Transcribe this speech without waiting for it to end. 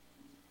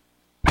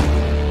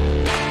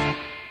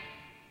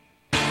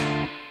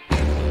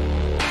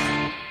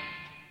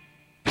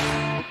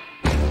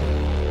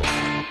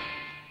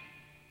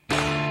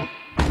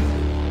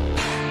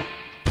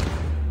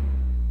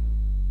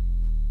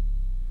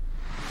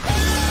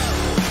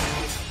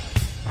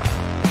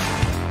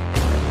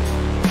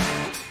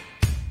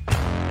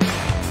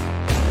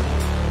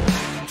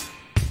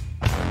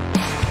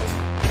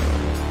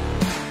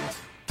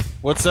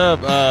What's up?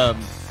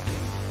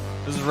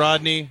 This is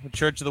Rodney with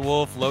Church of the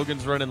Wolf.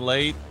 Logan's running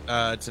late.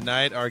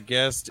 Tonight, our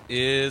guest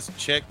is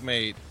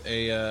Checkmate,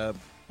 a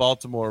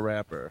Baltimore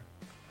rapper.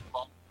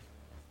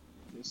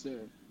 Yes, sir.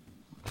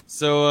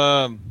 So,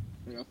 How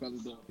y'all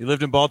fellas doing? you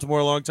lived in Baltimore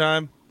a long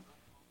time?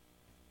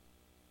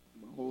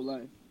 My whole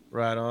life.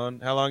 Right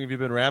on. How long have you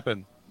been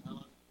rapping?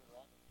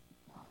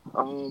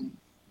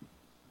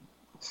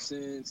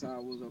 Since I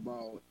was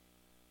about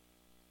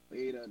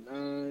 8 or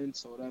 9,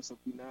 so that's up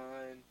to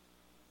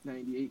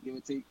 98, give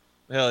or take.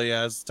 Hell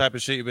yeah, it's the type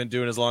of shit you've been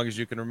doing as long as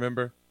you can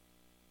remember.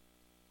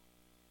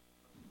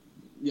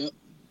 Yep,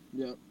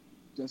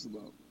 just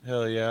about.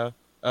 Hell yeah.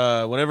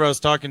 Whenever I was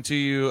talking to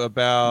you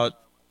about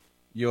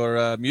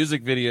your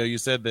music video, you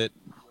said that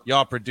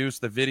y'all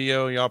produced the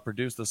video, y'all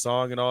produced the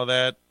song and all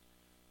that,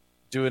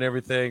 doing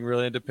everything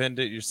really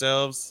independent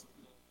yourselves.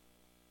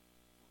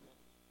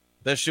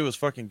 That shit was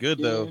fucking good,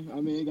 Yeah, though.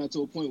 I mean, it got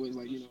to a point where it's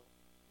like,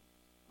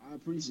 I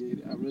appreciate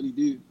it. I really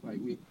do.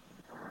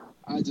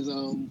 I just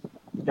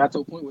got to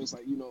a point where it's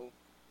like, you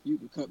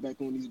can cut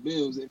back on these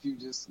bills if you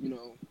just,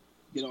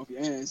 get off your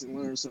ass and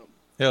learn something.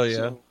 Hell yeah.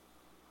 So,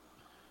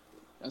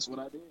 that's what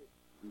I did.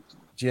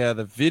 Yeah,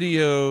 the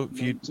video,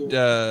 if you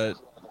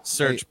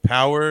search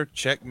Power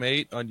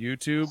Checkmate on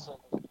YouTube,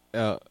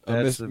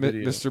 that's the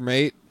video. Mr.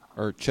 Mate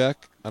or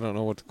Check, I don't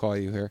know what to call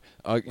you here.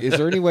 Is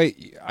there any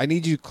way I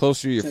need you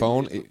closer to your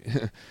phone?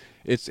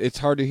 It's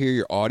hard to hear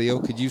your audio.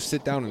 Could you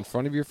sit down in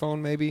front of your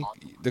phone, maybe?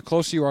 The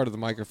closer you are to the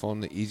microphone,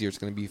 the easier it's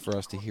going to be for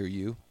us to hear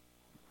you.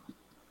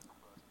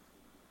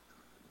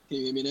 Can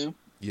you hear me now?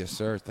 Yes,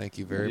 sir. Thank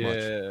you very much.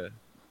 Yeah.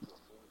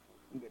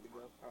 I'm good to go.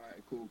 All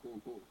right, cool.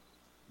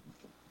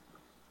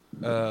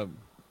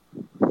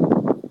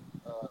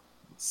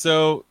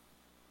 So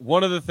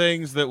one of the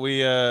things that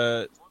we've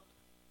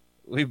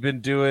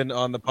been doing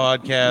on the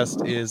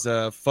podcast is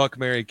Fuck,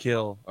 Marry,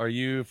 Kill. Are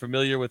you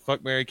familiar with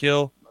Fuck, Marry,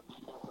 Kill?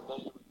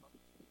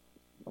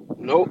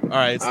 Nope. All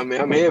right. I'm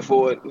here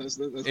for it.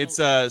 It's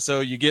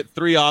so you get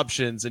 3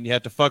 options and you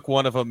have to fuck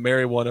one of them,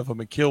 marry one of them,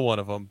 and kill one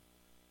of them.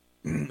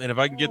 And if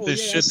I can get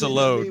this shit to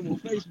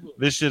load,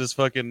 this shit is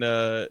fucking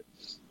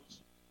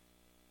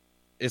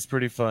it's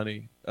pretty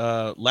funny.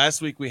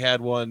 Last week we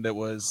had one that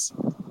was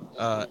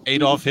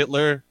Adolf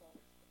Hitler,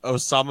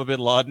 Osama bin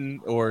Laden,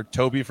 or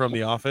Toby from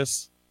The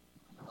Office.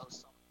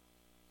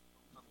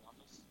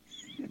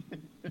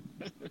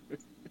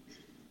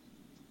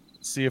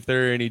 See if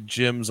there are any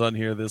gems on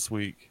here this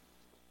week.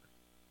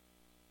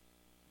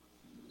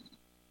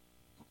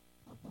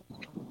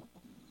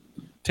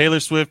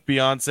 Taylor Swift,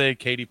 Beyonce,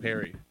 Katy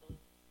Perry.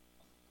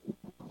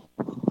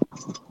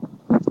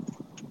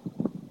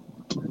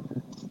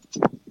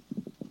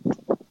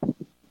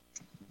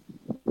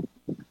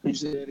 Can you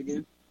say that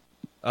again?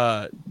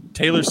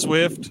 Taylor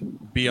Swift,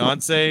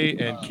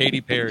 Beyonce, and Katy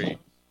Perry.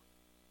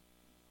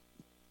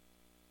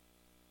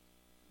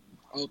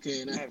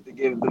 Okay, and I have to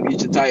give them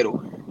each a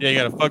title. Yeah, you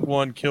gotta fuck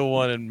one, kill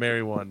one, and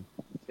marry one.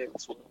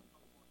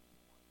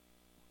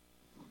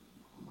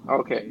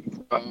 Okay.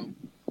 I'm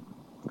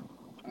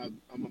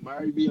gonna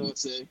marry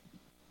Beyonce.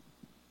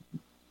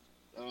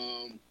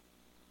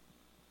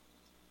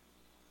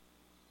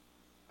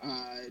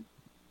 I'd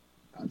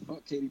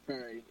fuck Katy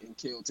Perry and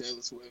kill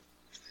Taylor Swift.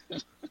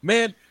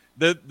 Man,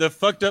 the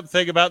fucked up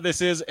thing about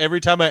this is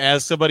every time I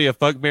ask somebody a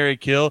fuck, marry,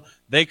 kill,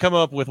 they come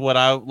up with what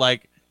I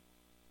like.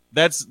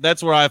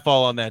 That's where I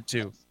fall on that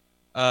too.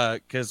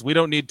 Because we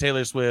don't need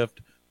Taylor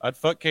Swift. I'd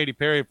fuck Katy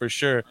Perry for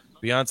sure.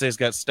 Beyonce's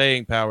got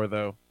staying power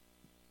though.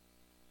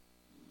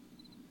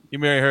 You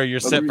marry her, you're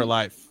set for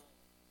life.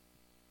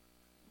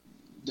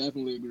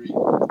 Definitely agree.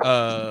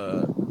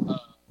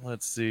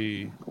 Let's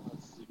see.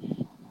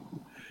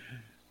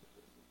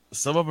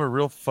 Some of them are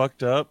real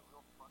fucked up.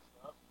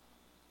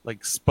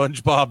 Like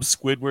SpongeBob,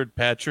 Squidward,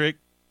 Patrick.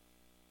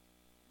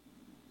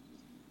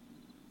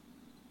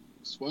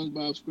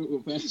 SpongeBob,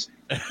 Squidward, Patrick.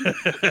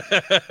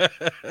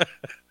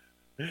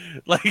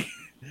 Like,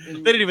 they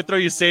didn't even throw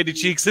your sandy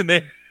cheeks in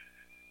there.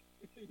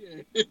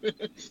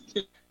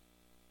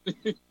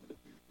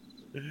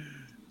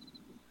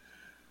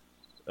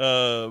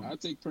 I'll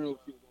take Pearl.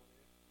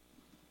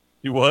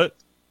 You what?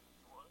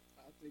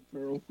 I'll take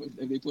Pearl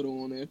if they put her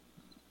on there.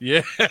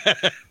 Yeah.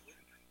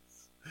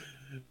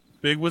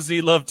 Big was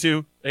he love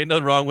too. Ain't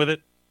nothing wrong with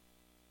it.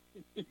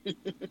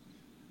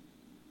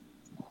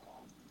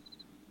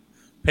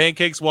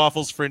 Pancakes,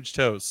 waffles, French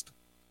toast.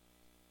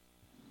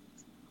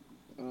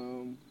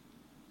 Pancakes,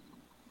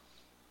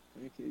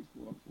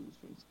 waffles,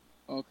 French.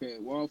 Okay,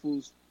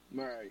 waffles,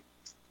 marry.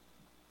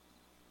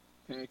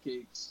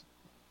 Pancakes,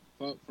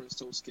 fuck, French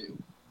toast, kill.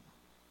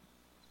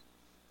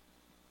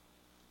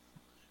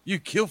 You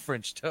kill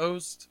French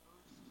toast?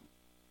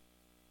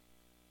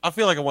 I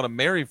feel like I want to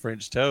marry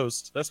French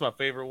toast. That's my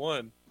favorite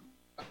one.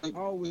 I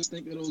always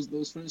think of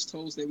those French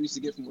toasts that we used to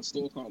get from a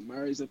store called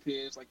Mary's up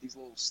here. It's like these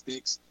little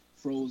sticks,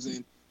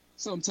 frozen.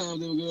 Sometimes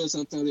they were good,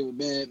 sometimes they were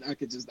bad. I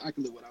could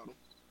live without them.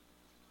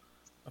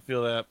 I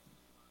feel that.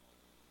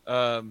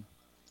 I'd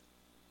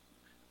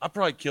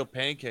probably kill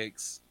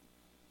pancakes.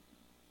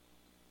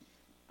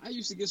 I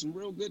used to get some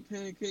real good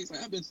pancakes.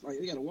 Like I've been like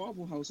they got a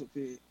Waffle House up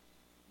here.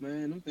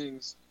 Man, them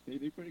things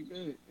they pretty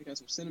good. They got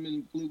some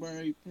cinnamon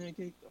blueberry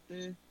pancake up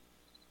there.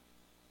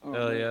 Oh,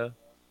 Hell man. yeah.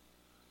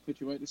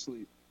 Put you right to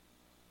sleep.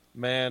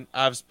 Man,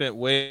 I've spent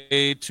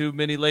way too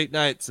many late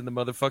nights in the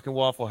motherfucking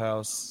Waffle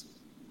House.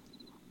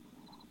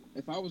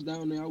 If I was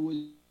down there, I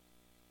would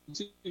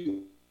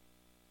too.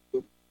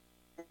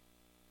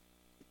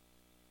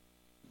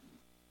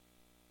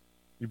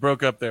 You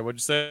broke up there. What'd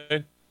you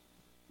say?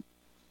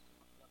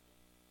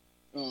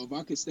 If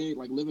I could stay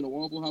like live in a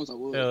Waffle House, I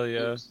would. Hell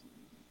yeah.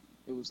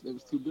 It was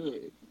too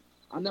good.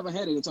 I never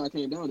had it until I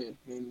came down there.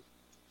 And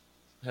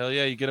Hell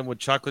yeah, you get them with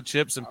chocolate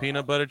chips and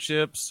peanut butter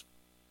chips.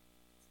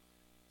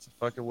 It's a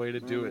fucking way to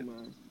do it.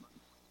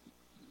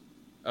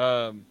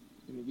 And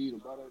the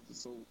butter,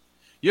 so.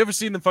 You ever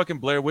seen the fucking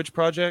Blair Witch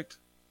Project?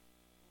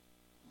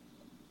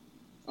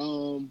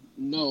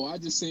 No, I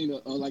just seen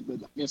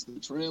the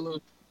trailer.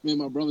 Me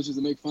and my brothers used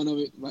to make fun of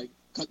it, like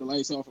cut the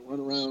lights off and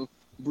run around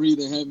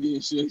breathing heavy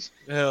and shit.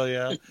 Hell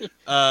yeah.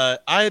 I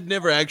had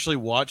never actually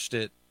watched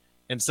it,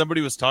 and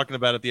somebody was talking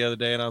about it the other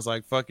day, and I was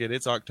like, fuck it,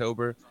 it's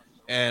October.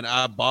 And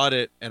I bought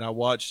it, and I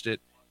watched it.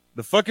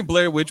 The fucking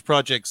Blair Witch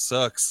Project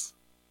sucks.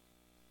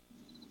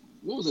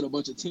 What was it, a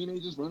bunch of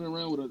teenagers running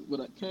around with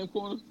a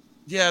camcorder?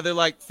 Yeah, they're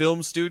like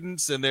film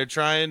students, and they're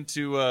trying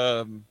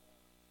to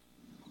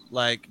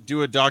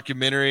do a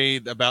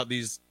documentary about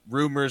these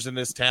rumors in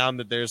this town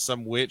that there's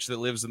some witch that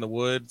lives in the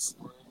woods,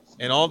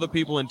 and all the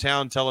people in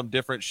town tell them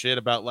different shit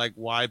about like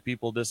why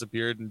people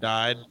disappeared and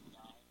died,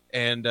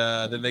 and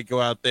then they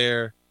go out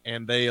there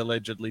and they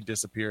allegedly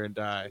disappear and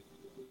die.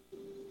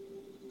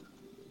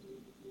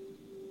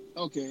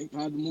 Okay,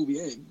 how'd the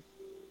movie end?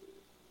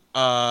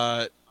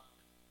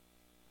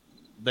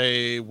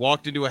 They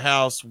walked into a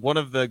house. One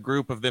of the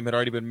group of them had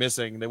already been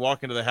missing. They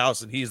walk into the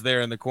house and he's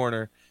there in the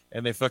corner,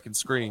 and they fucking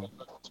scream.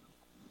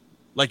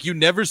 Like, you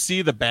never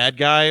see the bad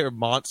guy or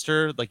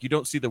monster. Like, you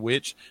don't see the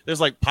witch. There's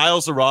like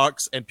piles of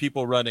rocks and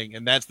people running,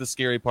 and that's the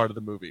scary part of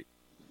the movie.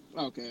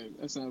 Okay,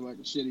 that sounds like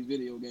a shitty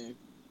video game.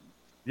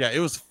 Yeah, it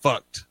was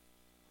fucked.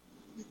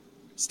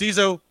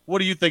 Steezo, what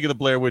do you think of the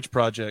Blair Witch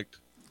Project?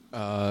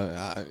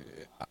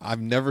 I've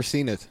never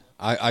seen it.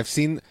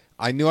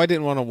 I knew I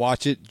didn't want to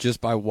watch it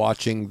just by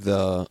watching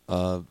the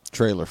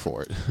trailer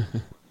for it.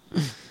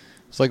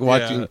 It's like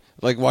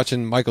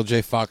watching Michael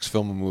J. Fox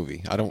film a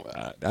movie. I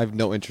have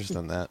no interest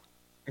in that.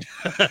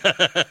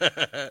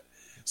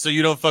 So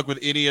you don't fuck with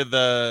any of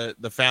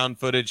the found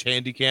footage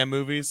handycam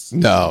movies?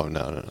 No.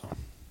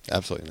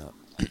 Absolutely not.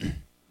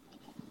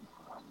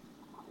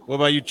 What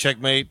about you,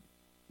 Checkmate?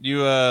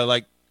 You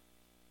like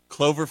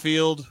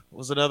Cloverfield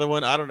was another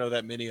one? I don't know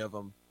that many of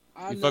them.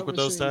 You fuck with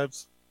those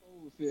types?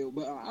 Cloverfield,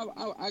 but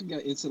I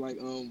got into like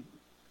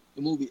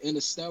the movie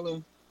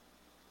Interstellar.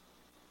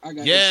 I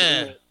got into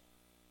that.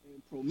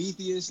 And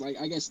Prometheus. Like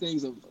I guess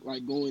things of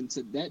like going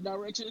to that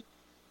direction.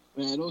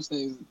 Man, those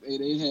things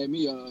they had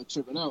me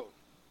tripping out.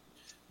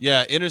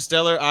 Yeah,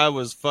 Interstellar, I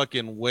was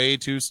fucking way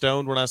too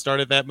stoned when I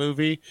started that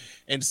movie.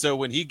 And so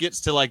when he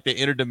gets to like the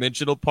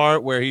interdimensional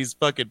part where he's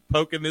fucking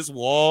poking this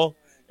wall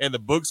and the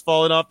book's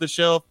falling off the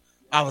shelf,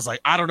 I was like,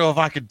 I don't know if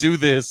I could do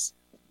this.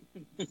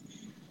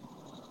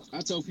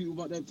 I tell people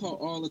about that part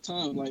all the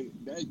time. Like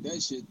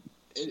that shit,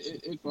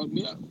 it fucked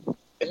me up.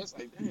 It's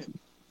like, damn,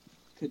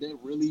 could that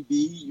really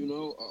be,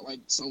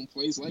 like some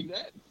place like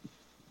that?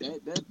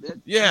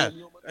 That yeah,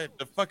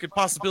 the fucking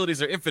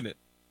possibilities are infinite.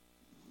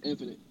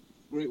 Infinite,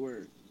 great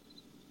word.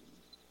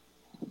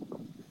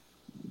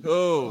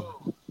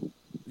 Oh,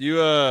 you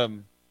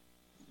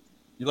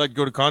like to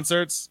go to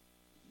concerts?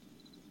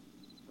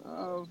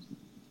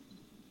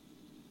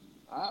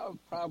 I've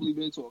probably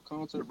been to a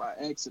concert by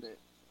accident.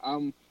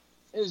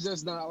 It's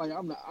just not like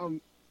I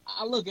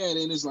look at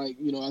it and it's like,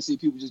 I see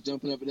people just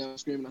jumping up and down,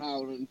 screaming,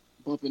 hollering,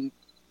 bumping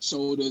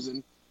shoulders,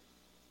 and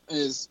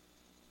it's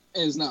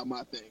not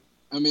my thing.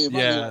 I mean, if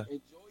I could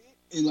enjoy it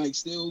and like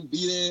still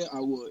be there, I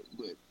would.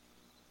 But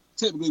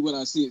typically, what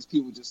I see is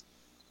people just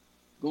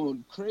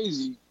going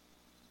crazy.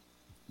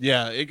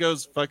 Yeah, it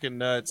goes fucking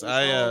nuts.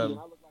 I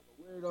look like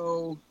a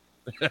weirdo.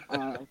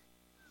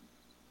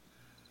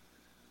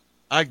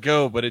 I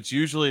go, but it's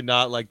usually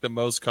not like the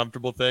most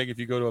comfortable thing. If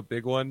you go to a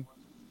big one,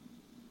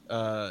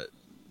 you're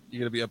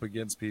gonna be up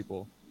against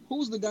people.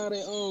 Who's the guy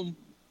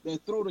that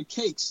throw the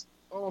cakes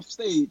off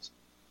stage?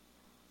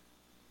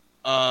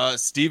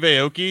 Steve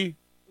Aoki,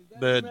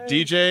 the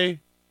DJ.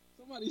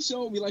 Somebody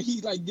showed me like he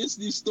like gets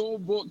these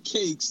store-bought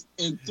cakes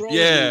and throws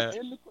them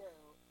in the crowd.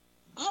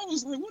 I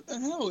was like, what the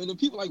hell? And the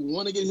people like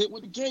want to get hit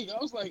with the cake. I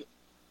was like,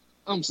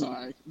 I'm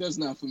sorry, that's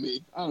not for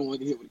me. I don't want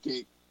to get hit with a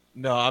cake.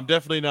 No, I'm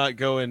definitely not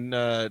going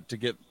to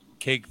get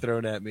cake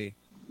thrown at me.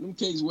 Them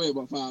cakes weigh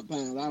about 5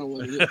 pounds. I don't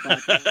want to hit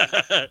 5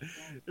 pounds.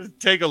 Just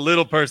take a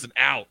little person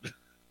out.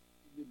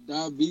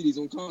 Diabetes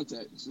on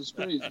contact. It's just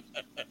crazy.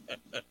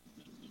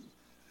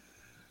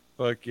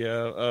 Fuck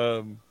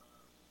yeah.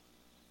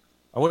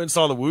 I went and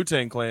saw the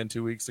Wu-Tang Clan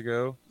 2 weeks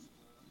ago.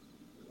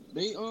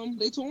 They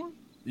touring?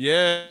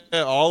 Yeah,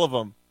 all of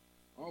them.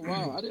 Oh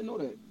wow, I didn't know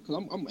that because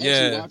I'm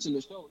actually watching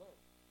the show.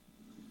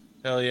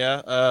 Hell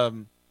yeah.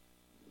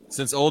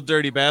 since Old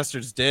Dirty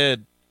Bastard's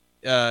dead,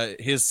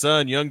 his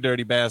son, Young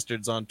Dirty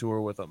Bastard's on tour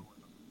with him.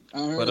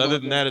 But other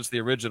than that, it's the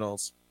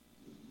originals.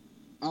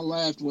 I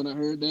laughed when I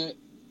heard that,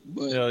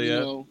 but Hell yeah. you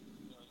know,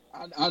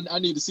 I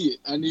need to see it.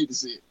 I need to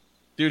see it.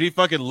 Dude, he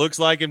fucking looks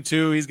like him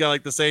too. He's got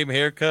like the same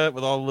haircut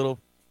with all the little.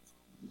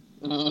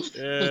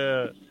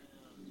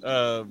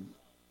 Yeah.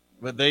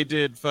 But they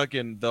did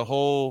fucking the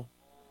whole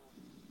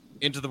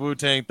Into the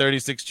Wu-Tang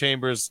 36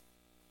 Chambers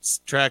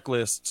track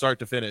list, start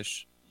to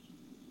finish.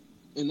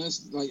 And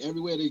that's like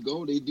everywhere they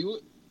go, they do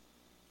it.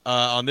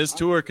 On this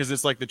tour, because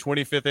it's like the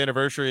 25th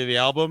anniversary of the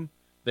album,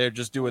 they're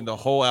just doing the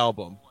whole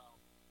album.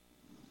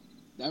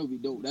 That would be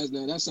dope.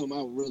 That's something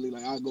I would really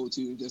like. I go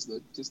to just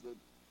to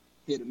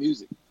hear the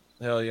music.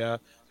 Hell yeah!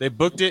 They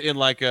booked it in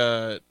like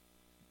a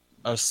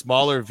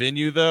smaller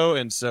venue though,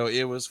 and so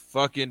it was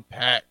fucking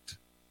packed.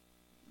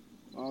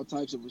 All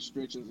types of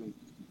restrictions,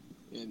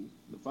 and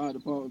the fire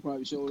department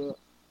probably showed up.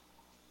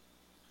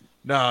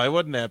 No, it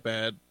wasn't that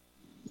bad.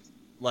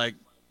 Like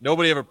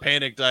nobody ever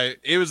panicked.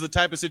 It was the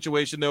type of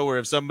situation though where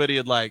if somebody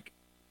had like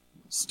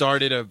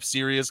started a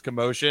serious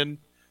commotion,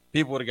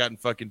 people would have gotten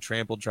fucking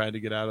trampled trying to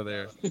get out of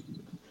there.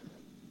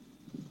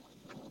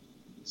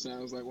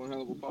 Sounds like one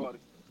hell of a party.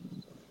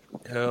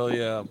 Hell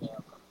yeah.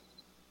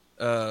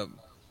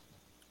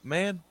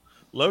 Man,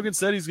 Logan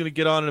said he's going to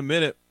get on in a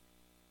minute.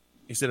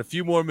 He said a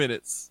few more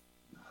minutes.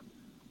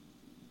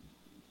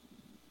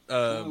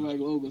 Sound like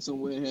Logan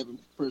somewhere having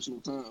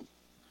personal time.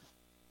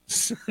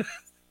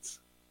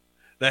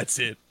 That's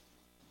it.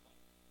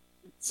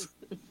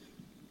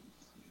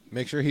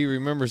 Make sure he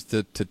remembers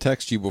to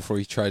text you before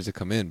he tries to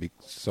come in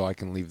so I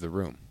can leave the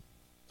room.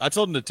 I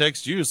told him to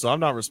text you, so I'm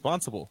not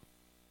responsible.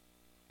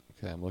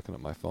 Okay, I'm looking at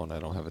my phone. I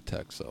don't have a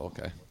text, so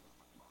okay.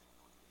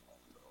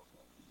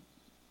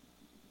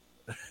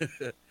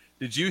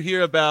 Did you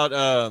hear about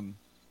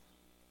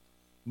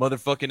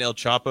motherfucking El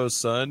Chapo's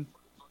son?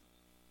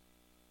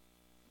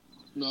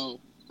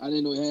 No, I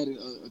didn't know he had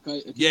a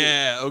kid.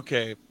 Yeah,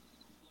 okay.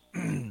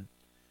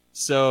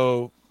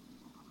 So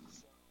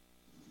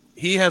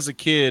he has a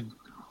kid,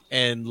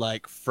 and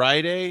like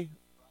Friday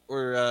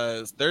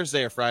or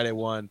Thursday or Friday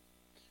one,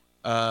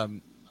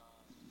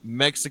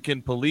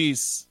 Mexican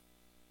police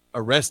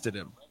arrested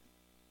him.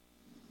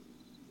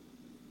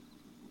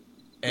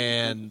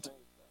 And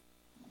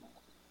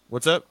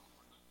what's up?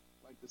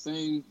 Like the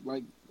same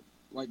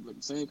the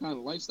same kind of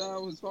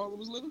lifestyle his father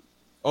was living?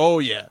 Oh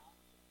yeah.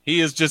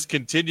 He is just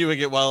continuing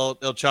it while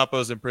El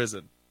Chapo's in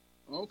prison.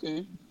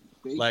 Okay.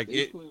 They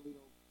clearly don't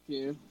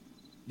care.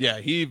 Yeah,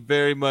 he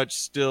very much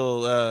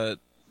still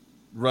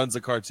runs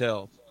a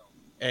cartel.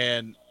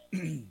 And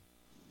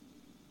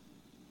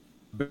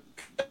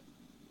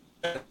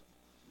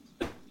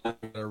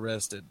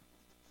arrested.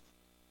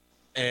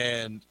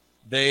 And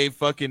they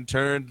fucking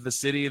turned the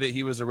city that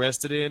he was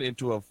arrested in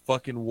into a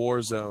fucking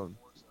war zone.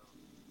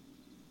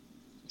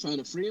 Trying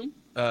to free him?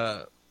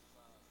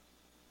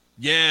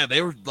 Yeah,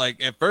 they were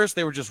like, at first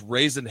they were just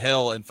raising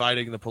hell and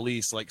fighting the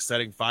police, like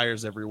setting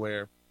fires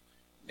everywhere.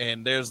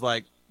 And there's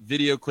like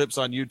video clips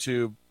on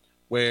YouTube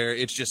where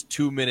it's just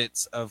 2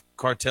 minutes of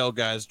cartel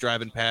guys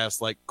driving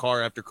past like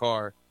car after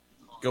car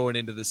going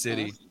into the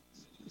city.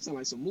 It sounds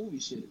like some movie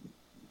shit.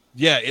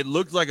 Yeah, it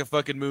looked like a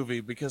fucking movie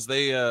because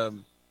they,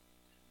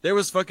 there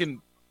was fucking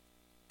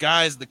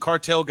guys, the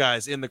cartel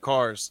guys in the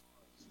cars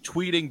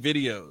tweeting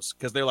videos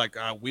because they're like,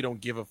 we don't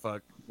give a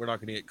fuck. We're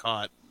not going to get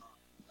caught.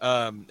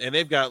 And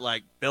they've got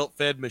like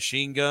belt-fed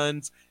machine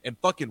guns and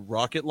fucking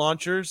rocket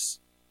launchers.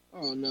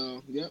 Oh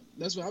no! Yep,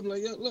 that's what I'm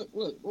like. Yeah, look,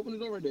 open the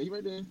door right there. He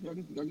right there. Y'all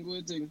can go ahead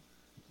and take him.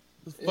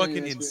 It's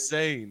fucking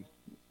insane.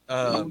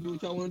 Y'all do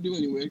what y'all want to do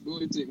anyway. Go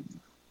ahead and take him.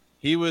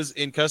 He was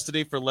in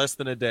custody for less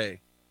than a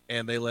day,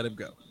 and they let him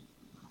go.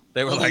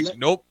 They were like,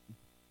 nope.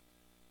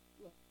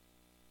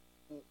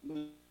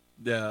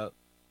 Yeah.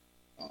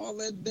 All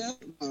that death.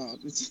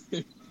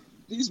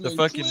 These men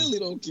clearly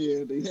don't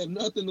care. They have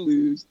nothing to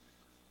lose.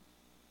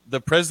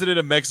 The president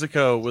of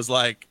Mexico was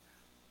like,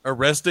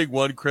 arresting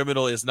one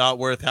criminal is not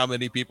worth how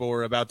many people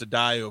were about to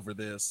die over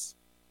this.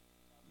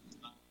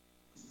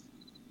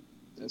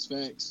 That's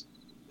facts.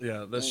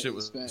 Yeah, that shit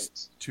was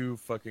facts. Too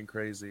fucking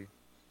crazy.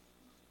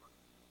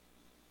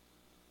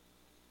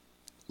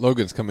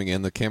 Logan's coming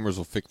in. The cameras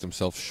will fix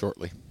themselves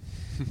shortly.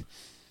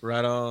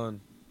 Right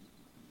on.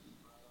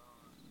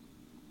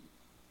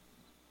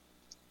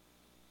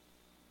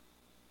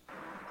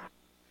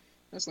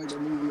 That's like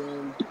that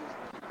movie.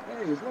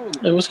 Hey, it's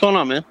Logan. Hey, what's going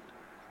on, man?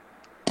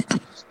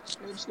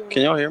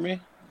 Can y'all hear me?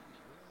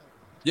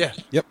 Yeah.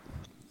 Yep.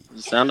 Does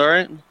it sound all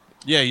right?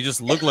 Yeah, you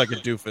just look like a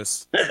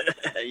doofus.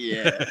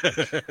 Yeah.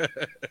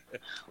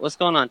 What's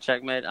going on,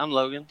 Checkmate? I'm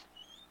Logan.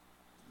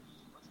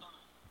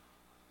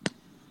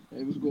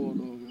 Hey, what's going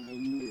on,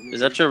 man? Is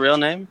that your real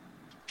name?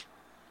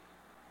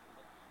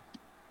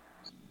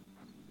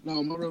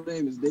 No, my real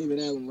name is David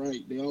Allen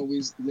Wright. They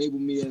always label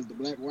me as the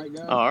black white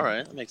guy. Oh, all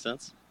right. That makes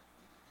sense.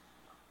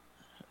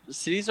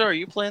 Caesar, are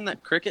you playing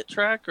that cricket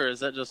track, or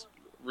is that just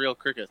real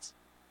crickets?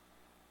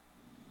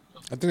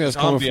 I think that's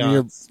coming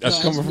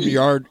from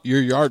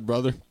your yard,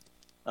 brother.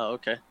 Oh,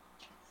 okay.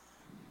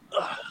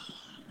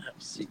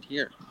 seat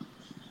here.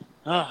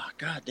 Oh,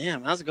 god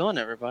damn. How's it going,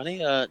 everybody?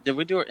 Did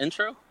we do our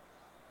intro?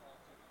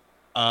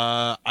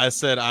 I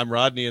said I'm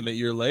Rodney and that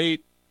you're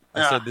late.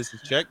 I said this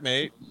is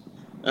Checkmate.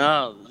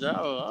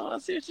 Oh, I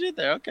see what you did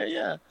there. Okay,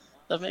 yeah.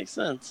 That makes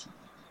sense.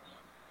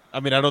 I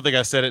mean, I don't think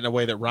I said it in a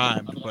way that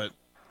rhymed, but...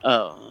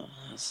 Oh,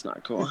 that's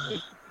not cool.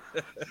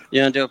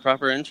 You want to do a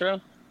proper intro?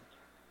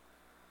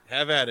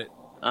 Have at it.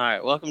 All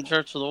right, welcome to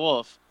Church of the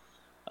Wolf.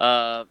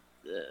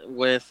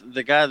 With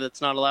the guy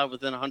that's not allowed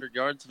within 100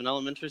 yards of an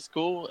elementary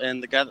school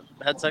and the guy that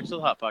had sex with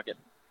a Hot Pocket.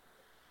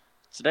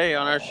 Today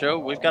on our show,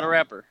 we've got a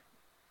rapper.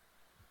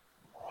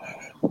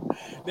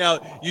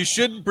 Now, you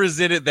shouldn't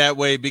present it that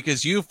way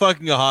because you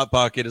fucking a Hot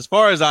Pocket, as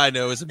far as I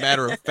know, is a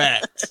matter of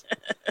fact.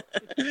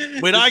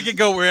 When I can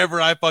go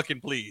wherever I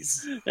fucking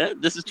please. Yeah,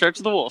 this is Church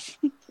of the Wolf.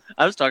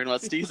 I was talking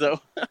about Steezo.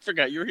 I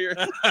forgot you were here.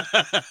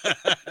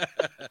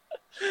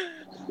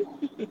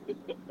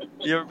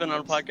 You ever been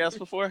on a podcast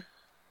before?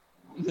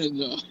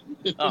 No.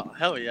 Oh,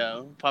 hell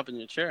yeah. Pop in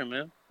your chair,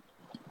 man.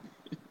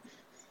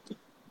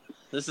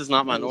 This is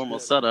not my normal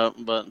setup,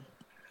 but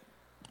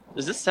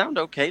does this sound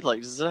okay?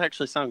 Like, does it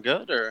actually sound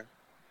good? Or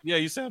Yeah,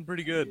 you sound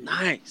pretty good.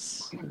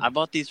 nice. I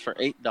bought these for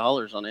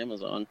 $8 on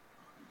Amazon.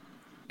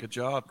 Good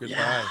job. Good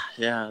Yeah, buy.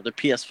 yeah, they're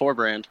PS4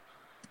 brand.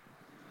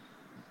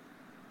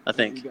 I You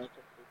think. got-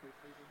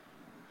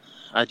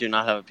 I do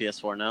not have a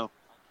PS4 now.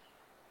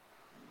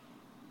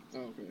 Oh,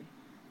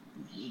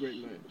 okay.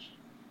 Great match.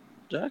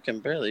 I can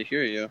barely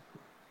hear you.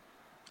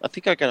 I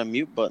think I got a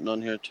mute button on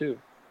here too.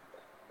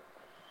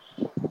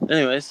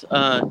 Anyways,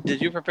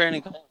 did you prepare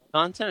any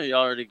content or you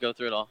already go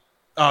through it all?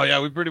 Oh,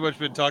 yeah, we've pretty much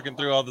been talking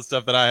through all the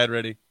stuff that I had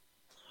ready.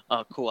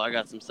 Oh, cool. I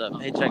got some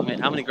stuff. Hey, Checkmate,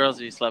 how many girls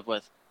have you slept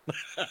with?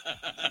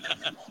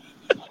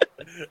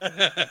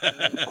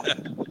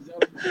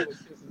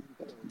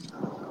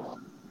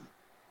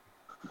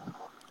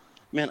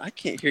 Man, I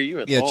can't hear you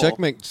at Yeah, all.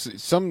 Checkmate.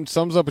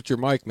 Sums up with your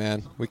mic,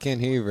 man. We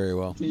can't hear you very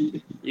well.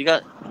 You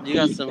got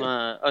some,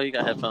 you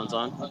got headphones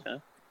on.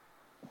 Okay.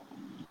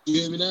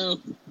 You hear me now?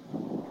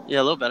 Yeah,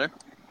 a little better.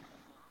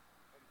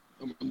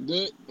 I'm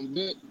good. I'm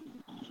good.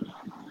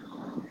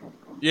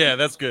 Yeah,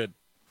 that's good.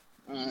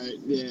 All right.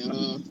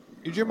 Yeah.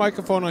 Is your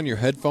microphone on your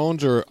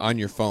headphones or on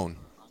your phone?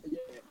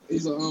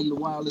 These are the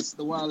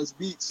wireless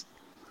Beats.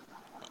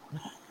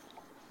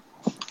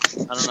 I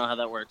don't know how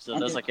that works. Are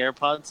those like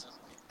AirPods?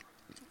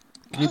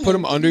 Can you put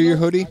them under your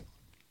hoodie?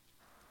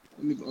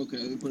 Let me put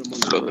them on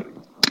the hood.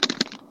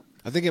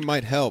 I think it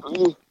might help.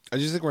 I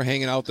just think we're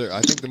hanging out there.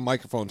 I think the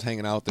microphone's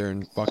hanging out there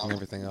and fucking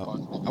everything up.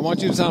 I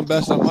want you to sound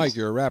best on mic.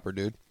 You're a rapper,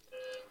 dude.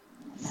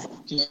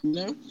 Can you hear me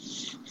now?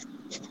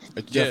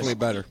 It's definitely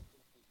better.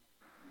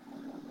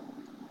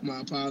 My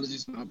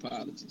apologies. My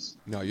apologies.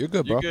 No, you're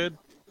good, bro. You good?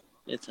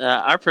 It's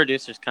our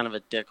producer's kind of a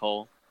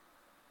dickhole.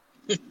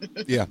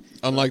 Yeah,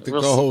 unlike the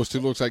Real- co-host who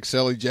looks like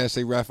Sally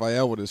Jesse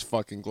Raphael with his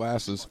fucking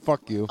glasses.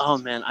 Fuck you. Oh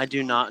man, I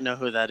do not know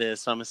who that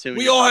is, so I'm assuming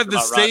We you're all have talking the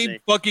about same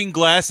Rodney. fucking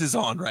glasses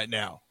on right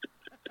now.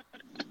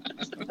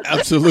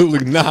 Absolutely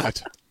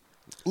not.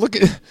 Look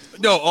at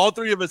No, all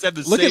three of us have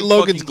the look same at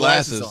Logan's fucking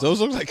glasses. on. Those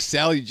look like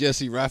Sally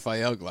Jesse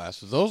Raphael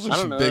glasses. Those I are don't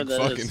some know big who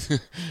that fucking.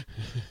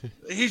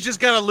 He's just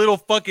got a little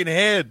fucking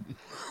head.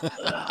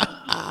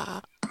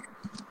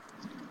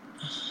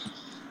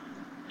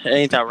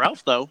 Ain't that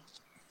Ralph though?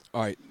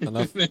 All right,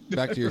 enough.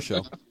 Back to your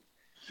show.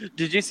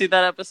 Did you see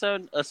that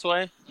episode,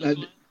 Sway?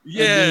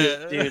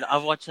 Yeah. Dude,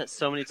 I've watched that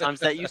so many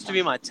times. That used to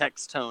be my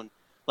text tone.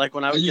 Like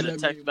when I would you get a let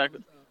text me- back.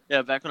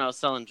 Yeah, back when I was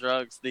selling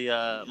drugs,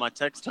 the my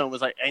text tone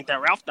was like, "Ain't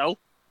that Ralph though?"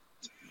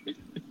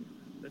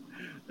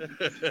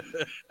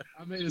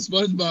 I made a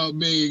SpongeBob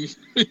big.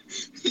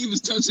 He was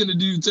touching the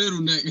dude's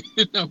turtleneck,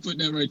 and I put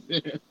that right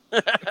there.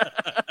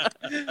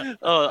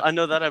 Oh, I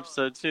know that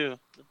episode too.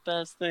 The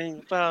best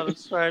thing about a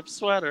striped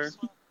sweater.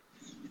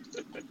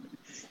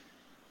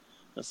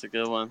 That's a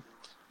good one.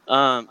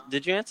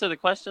 Did you answer the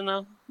question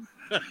though?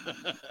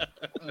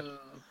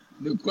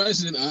 The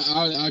question,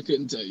 I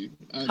couldn't tell you.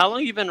 How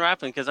long you been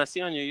rapping? Because I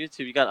see on your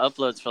YouTube you got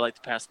uploads for like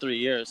the past 3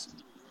 years.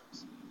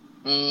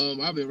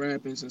 I've been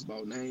rapping since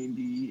about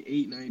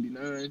 98,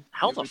 99.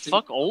 How the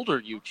fuck old are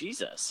you?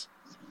 Jesus.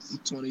 I'm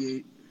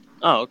 28.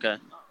 Oh, okay.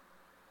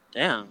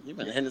 Damn, you've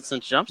been hitting it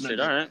since Jump Street.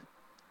 All right.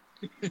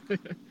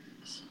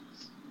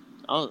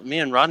 Me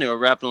and Rodney were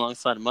rapping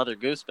alongside Mother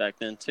Goose back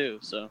then too,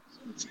 so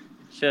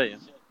feel you.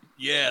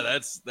 Yeah,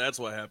 that's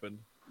what happened.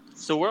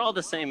 So we're all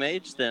the same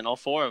age then, all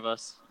four of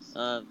us.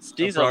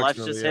 Steezo, life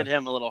Approximately, just yeah. hit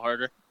him a little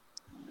harder.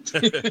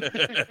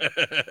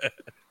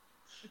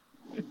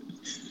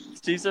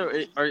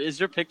 Steezo, is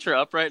your picture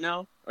up right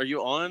now? Are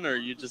you on, or are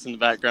you just in the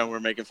background? We're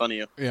making fun of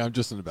you. Yeah, I'm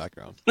just in the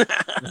background.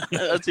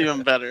 That's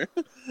even better.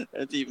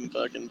 That's even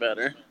fucking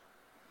better.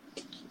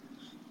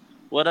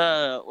 What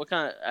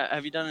kind of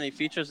have you done any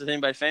features with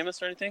anybody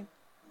famous or anything?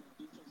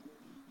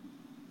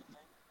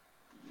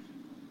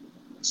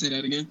 Say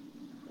that again.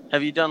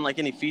 Have you done like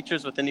any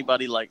features with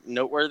anybody like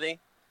noteworthy?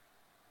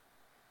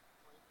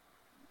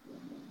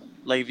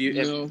 Like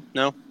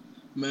no?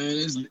 Man,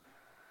 it's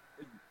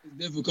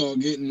difficult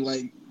getting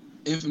like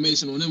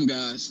information on them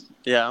guys.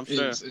 Yeah, I'm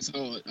sure. It's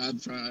hard.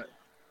 I've tried.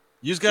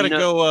 You just got to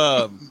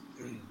go.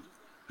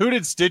 Who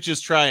did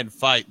Stitches try and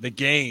fight? The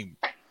Game.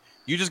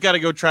 You just got to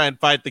go try and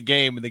fight the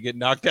Game, and they get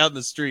knocked out in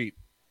the street.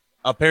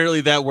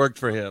 Apparently, that worked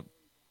for him.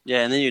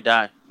 Yeah, and then you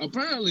die.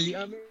 Apparently,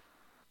 I mean,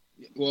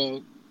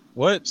 well,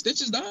 What?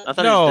 Stitches died. I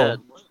thought he was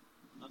dead.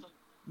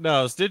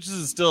 No, Stitches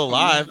is still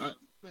alive.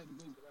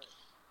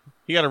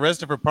 He got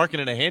arrested for parking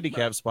in a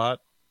handicap spot.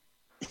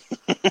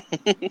 But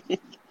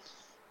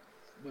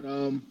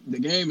the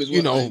Game is what,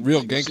 You know, like, real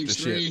like gangster 6'3".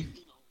 shit.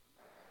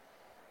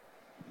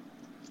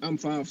 I'm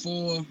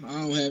 5'4". I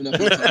don't have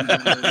nothing to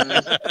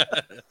talk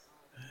about,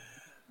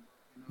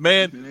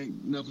 Man, It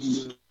ain't nothing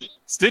good.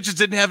 Stitches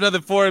didn't have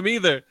nothing for him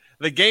either.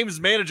 The Game's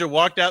manager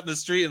walked out in the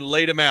street and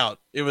laid him out.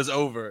 It was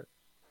over.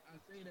 I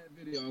seen that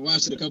video. I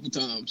watched it a couple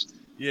times.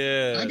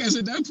 Yeah. I guess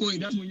at that point,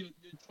 that's when you're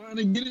trying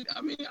to get it.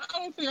 I mean, I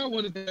don't think I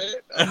wanted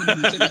that. I wanted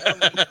to take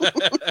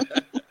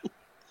it out.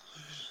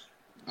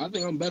 I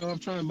think I'm better off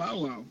trying Bow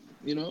Wow.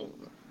 You know,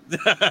 You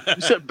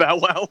said Bow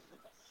Wow?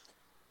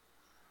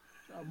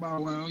 Try Bow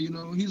Wow. You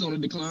know, he's on a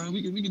decline.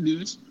 We can do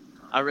this.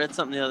 I read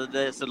something the other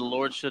day that said the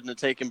Lord shouldn't have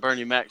taken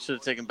Bernie Mac, should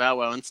have taken Bow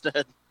Wow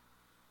instead.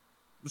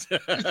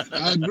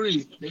 I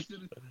agree. They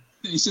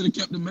should have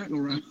kept the Mac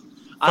around.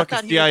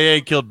 Fucking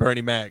CIA killed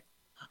Bernie Mac.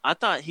 I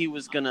thought he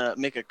was going to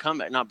make a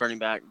comeback. Not Bernie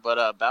Mac,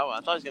 but Bow Wow.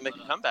 I thought he was going to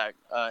make a comeback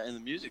in the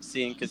music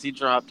scene because he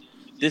dropped,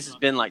 this has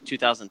been like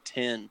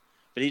 2010,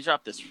 but he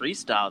dropped this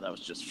freestyle that was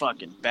just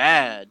fucking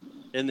bad.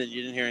 And then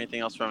you didn't hear anything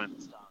else from him.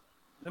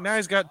 And now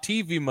he's got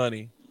TV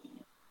money.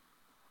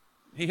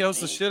 He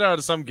hosts the shit out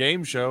of some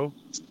game show.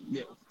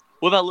 Yeah.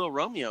 What about Lil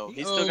Romeo?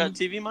 He still got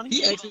TV money?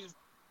 He actually.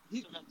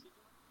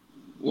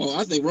 Well,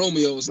 I think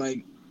Romeo was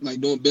like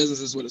doing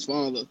businesses with his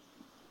father.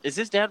 Is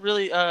his dad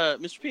really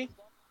Mr. P?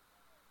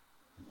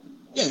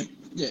 Yeah.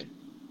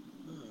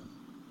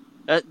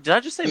 Did I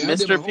just say Yeah, I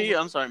did my Mr. P?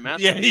 homework. I'm sorry,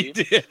 Master Yeah, P. he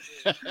did.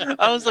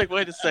 I was like,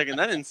 wait a second,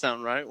 that didn't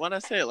sound right. Why'd I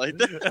say it like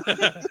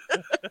that?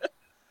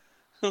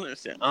 I don't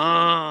understand.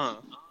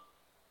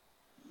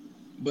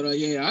 But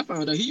yeah, I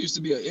found out he used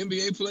to be an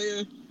NBA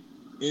player,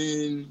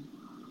 and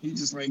he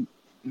just like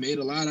made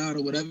a lot out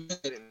of whatever.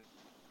 And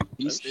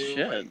he's Oh, still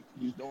shit. like,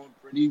 he's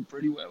doing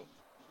pretty well.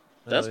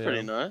 That's Hell yeah.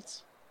 pretty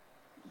nuts.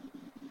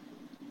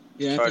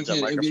 Yeah, I Charge think he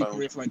had that an NBA microphone.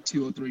 career for like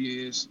 2 or 3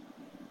 years.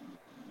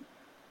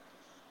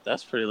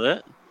 That's pretty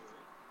lit.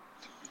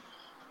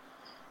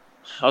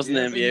 I was in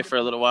Yeah, the NBA for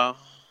a little while.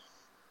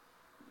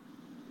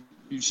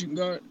 You shooting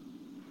guard?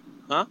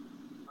 Huh?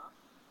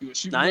 You a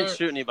shooting No, I guard? didn't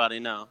shoot anybody.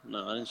 No,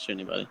 I didn't shoot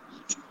anybody.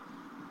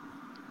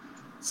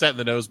 Sat in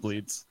the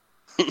nosebleeds.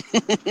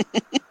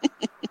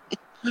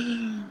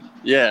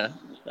 Yeah,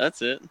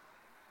 that's it.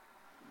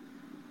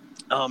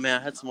 Oh man,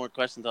 I had some more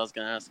questions I was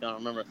gonna ask. I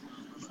don't remember.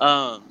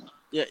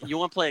 Yeah, you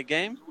want to play a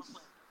game?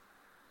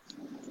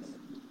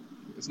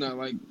 It's not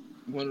like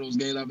one of those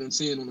games I've been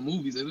seeing on the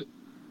movies, is it?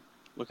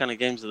 What kind of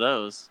games are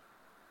those?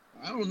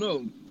 I don't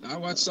know. I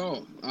watched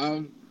Saw.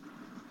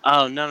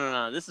 Oh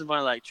no! This is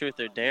more like Truth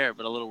or Dare,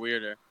 but a little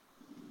weirder.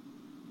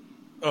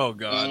 Oh,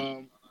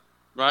 God.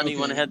 Rodney, you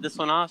want to okay. head this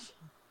one off?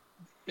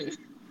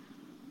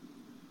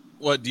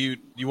 What, do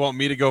you want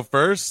me to go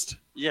first?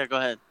 Yeah, go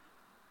ahead.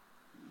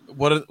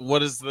 What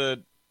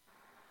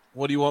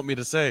do you want me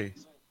to say?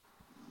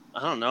 I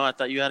don't know. I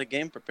thought you had a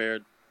game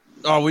prepared.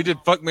 Oh, we did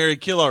Fuck, Marry,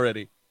 Kill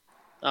already.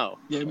 Oh,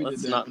 Yeah, we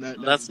that's did not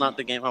that. that's not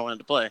the game I wanted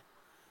to play.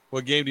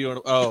 What game do you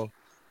want to... Oh.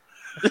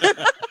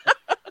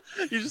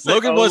 You just say,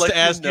 Logan "Oh," wants like to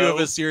ask you know.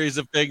 if a series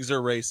of things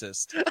are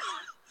racist.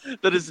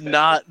 That is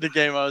not the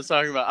game I was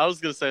talking about. I was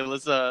gonna say I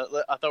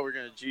thought we were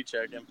gonna G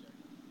check him.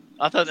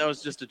 I thought that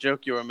was just a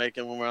joke you were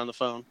making when we were on the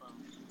phone.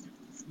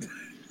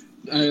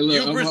 Hey, look,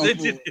 You I'm all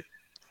presented... for it.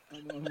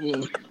 I'm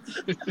all for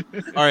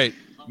it. All right,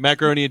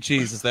 macaroni and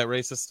cheese. Is that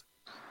racist?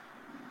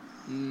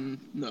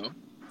 No.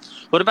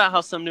 What about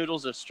how some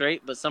noodles are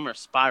straight but some are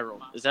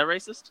spiral? Is that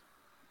racist?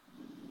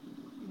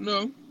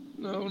 No,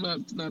 not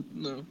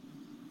no.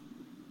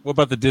 What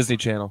about the Disney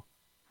Channel?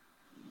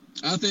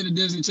 I think the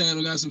Disney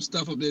Channel got some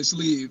stuff up their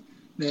sleeve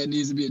that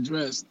needs to be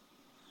addressed.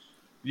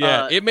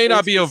 Yeah, it may not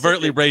in be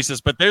overtly specific-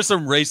 racist, but there's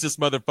some racist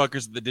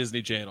motherfuckers at the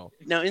Disney Channel.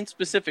 Now, in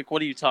specific,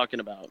 what are you talking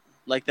about?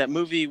 Like that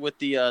movie with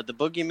the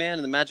boogeyman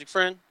and the magic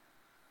friend,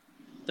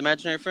 the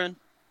imaginary friend.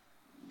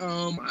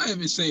 I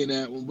haven't seen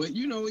that one, but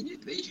you know,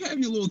 they have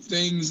your little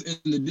things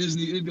in the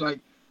Disney. It'd be like,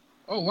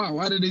 oh wow,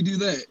 why did they do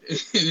that? And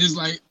it's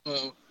like,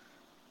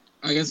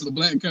 I guess it's a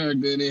black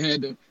character, and they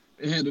had to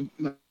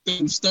like, throw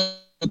some stuff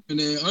in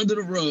there under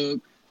the rug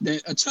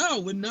that a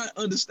child would not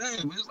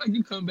understand. But it's like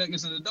you come back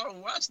as an adult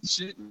and watch the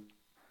shit.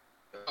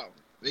 Oh,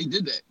 they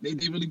did that. They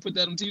really put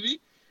that on TV.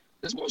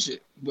 That's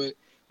bullshit. But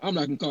I'm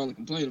not gonna call and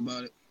complain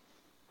about it.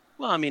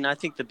 Well, I mean, I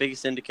think the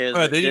biggest indicator.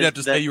 They didn't have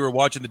to say you were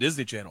watching the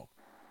Disney Channel.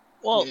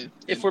 Well, Yeah.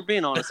 if we're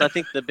being honest, I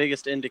think the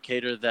biggest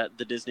indicator that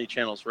the Disney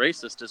Channel's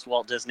racist is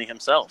Walt Disney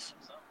himself.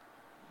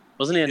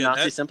 Wasn't he a Yeah,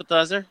 Nazi that-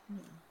 sympathizer?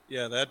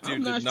 Yeah, that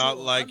I'm dude did not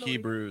sure. like I know they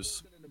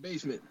Hebrews. put him in the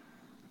basement.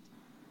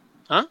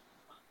 Huh?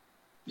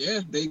 Yeah,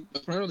 they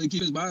apparently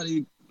keep his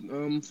body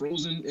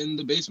frozen in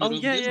the Oh basement.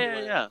 of yeah.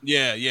 Disneyland.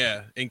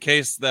 Yeah. In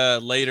case the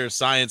later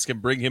science can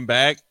bring him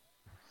back.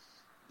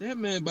 That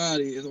man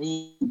body is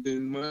older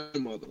than my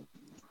mother.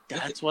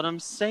 That's what I'm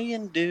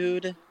saying,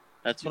 dude.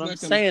 That's what He's I'm not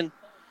gonna- saying.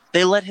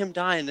 They let him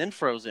die and then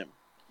froze him.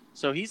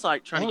 So he's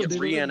like trying to they get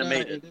let him die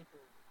reanimated. and then-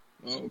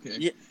 Oh, okay.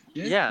 Yeah,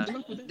 yeah. good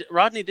luck with that.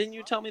 Rodney, didn't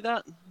you tell me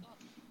that?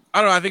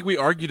 I don't know. I think we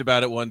argued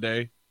about it one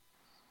day.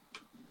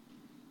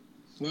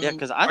 Well, Yeah,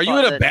 because I Are you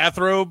thought in a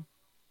bathrobe?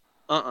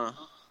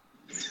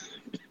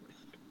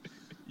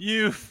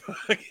 You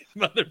fucking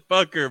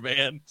motherfucker,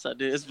 man. So,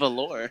 dude, it's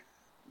velour.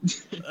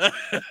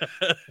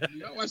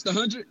 y'all watched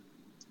 100?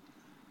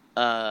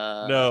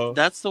 No.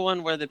 That's the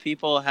one where the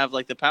people have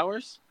like the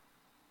powers.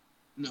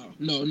 No.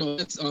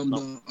 That's the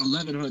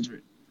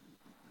 1100.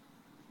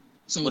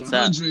 So What's the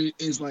that? 100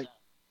 is like.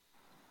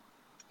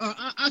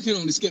 I can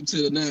only skip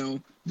to the now.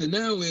 The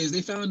now is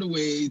they found a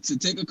way to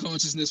take a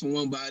consciousness from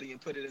one body and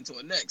put it into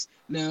a next.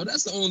 Now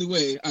that's the only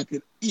way I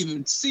could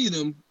even see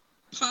them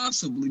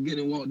possibly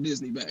getting Walt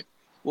Disney back.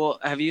 Well,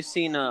 have you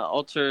seen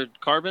Altered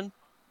Carbon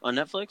on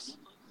Netflix?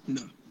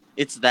 No.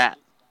 It's that.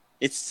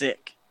 It's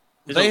sick.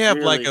 It's They have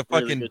really, like a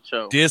really fucking good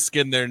show. disc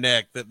in their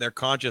neck that their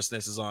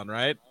consciousness is on,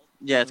 right?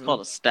 Yeah, it's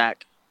called a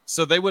stack.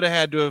 So they would have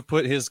had to have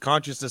put his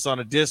consciousness on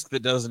a disc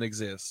that doesn't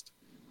exist.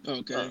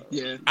 Okay.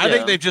 Yeah. I Yeah.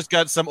 think they've just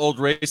got some old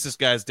racist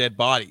guy's dead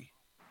body,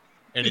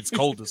 and it's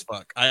cold as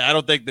fuck. I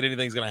don't think that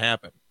anything's gonna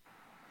happen.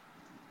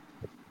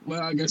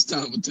 Well, I guess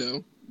time will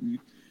tell.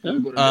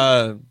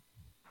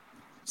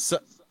 So,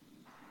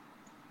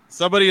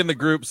 somebody in the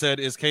group said,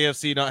 "Is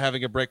KFC not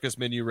having a breakfast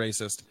menu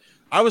racist?"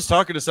 I was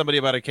talking to somebody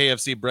about a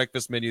KFC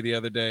breakfast menu the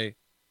other day.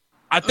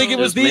 I think Oh, it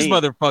was it was these me.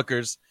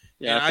 motherfuckers,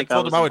 Yeah, and I think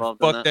told was them I would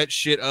involved in fuck that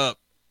shit up.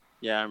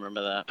 Yeah, I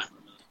remember that.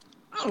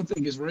 I don't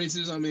think it's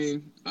racist. I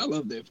mean, I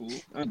love that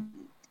food. I'm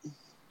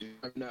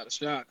not a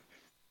shot.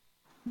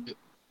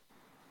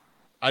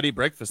 I'd eat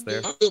breakfast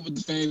there. I'm good with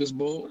the famous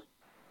bowl.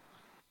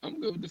 I'm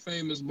good with the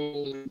famous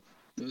bowl.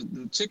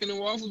 The chicken and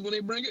waffles when they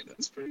bring it,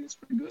 that's pretty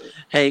good.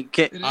 Hey,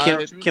 It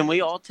is. can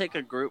we all take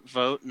a group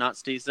vote, not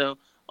Stezo,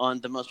 on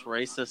the most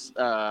racist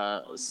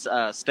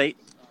state?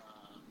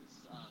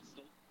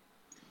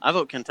 I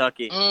vote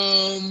Kentucky.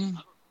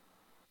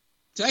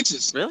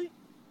 Texas. Really?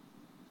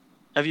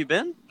 Have you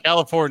been?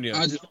 California.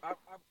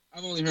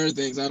 I've only heard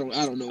things. I don't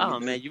know. Oh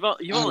anything. man, you've I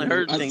only don't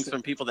heard know. things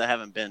from people that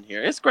haven't been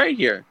here. It's great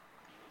here.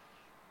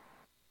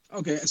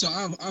 Okay, so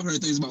I've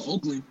heard things about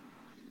Oakland.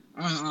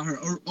 I heard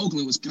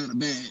Oakland was kind of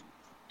bad.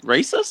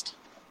 Racist?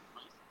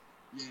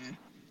 Yeah,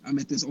 I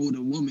met this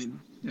older woman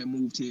that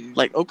moved here.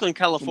 Like Oakland,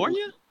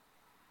 California?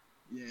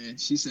 Yeah,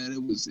 she said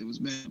it was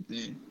bad up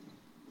there.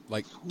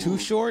 Like Too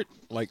Short,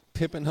 like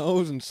pimping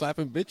hoes and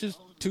slapping bitches.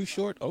 Too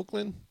Short,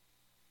 Oakland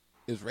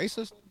is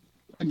racist.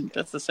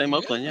 That's the same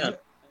Oakland, yeah.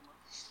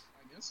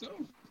 I guess so.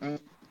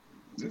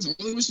 That's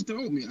only what she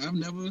told me. I've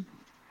never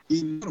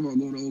even thought about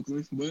going to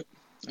Oakland, but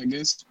I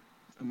guess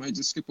I might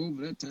just skip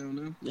over that town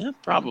now. Yeah,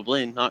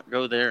 probably not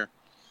go there.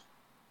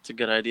 It's a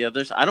good idea.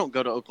 I don't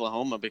go to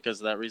Oklahoma because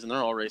of that reason. They're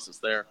all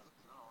racist there.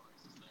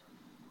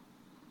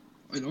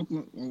 In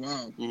Oakland? Oh,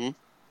 wow. Mm-hmm.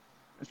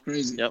 That's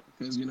crazy. Yep.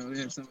 Because, they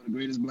have some of the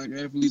greatest black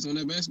athletes on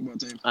that basketball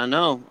team. I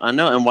know.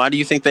 And why do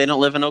you think they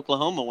don't live in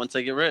Oklahoma once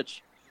they get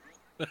rich?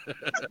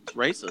 It's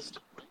racist.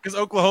 Because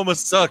Oklahoma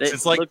sucks.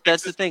 It's like look,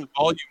 that's the thing.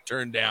 volume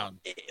turned down.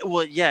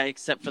 Well, yeah,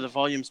 except for the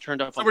volumes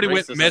turned up. Somebody on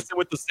went racism. messing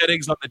with the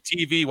settings on the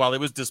TV while it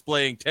was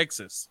displaying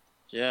Texas.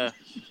 Yeah,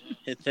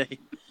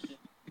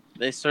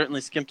 they certainly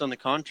skimped on the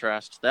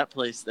contrast. That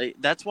place,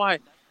 that's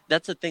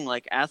the thing.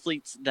 Like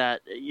athletes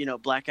that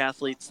black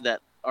athletes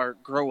that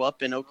grow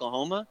up in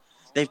Oklahoma,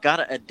 they've got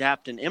to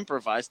adapt and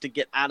improvise to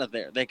get out of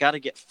there. They got to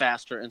get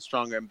faster and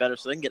stronger and better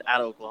so they can get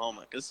out of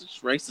Oklahoma because it's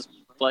just a racist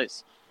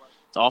place.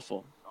 It's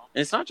awful,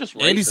 and it's not just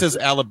racist. Andy says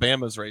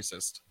Alabama's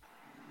racist.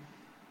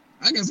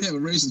 I guess they have a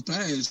racist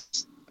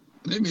past.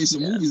 They made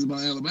some movies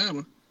about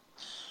Alabama.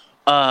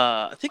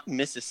 I think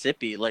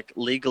Mississippi, like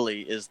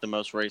legally, is the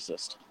most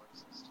racist.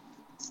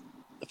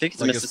 I think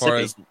it's Like as Mississippi. far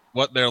as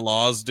what their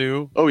laws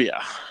do. Oh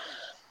yeah,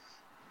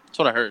 that's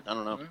what I heard. I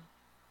don't know.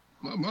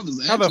 My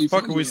mother's How the actually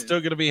fuck from are we there. still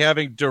going to be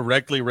having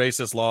directly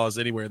racist laws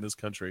anywhere in this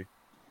country?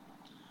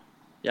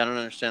 Yeah, I don't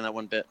understand that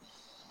one bit.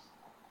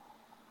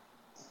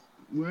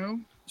 Well,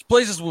 There's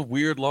places with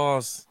weird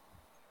laws.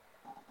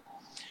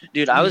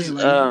 Dude, I was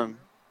like-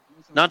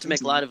 not to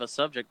make light of a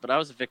subject, but I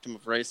was a victim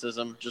of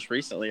racism just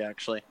recently.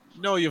 Actually,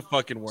 No, you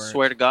fucking weren't.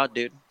 swear to God,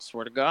 dude.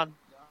 Swear to God.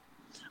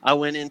 I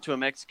went into a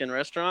Mexican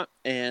restaurant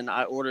and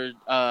I ordered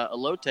a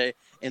elote,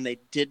 and they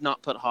did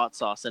not put hot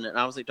sauce in it. And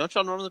I was like, "Don't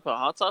y'all normally put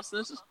hot sauce in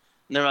this?" And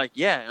they were like,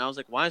 "Yeah." And I was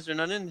like, "Why is there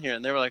none in here?"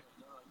 And they were like,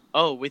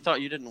 "Oh, we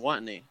thought you didn't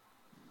want any."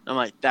 I'm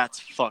like, "That's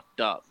fucked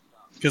up."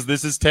 Because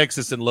this is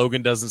Texas and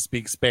Logan doesn't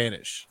speak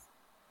Spanish.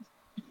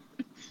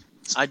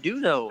 I do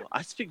though.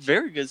 I speak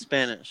very good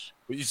Spanish.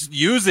 You just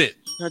use it.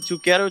 Tu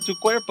quiero tu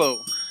cuerpo.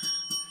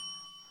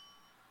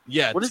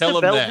 Yeah, What does tell the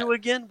him bell that. do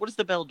again? What does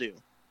the bell do?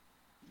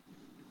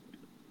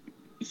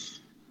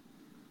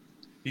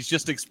 He's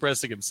just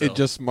expressing himself. It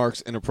just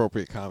marks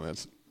inappropriate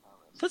comments.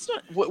 That's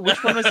not.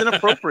 Which one is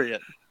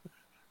inappropriate?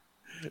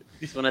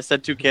 When I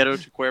said tu quiero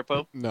tu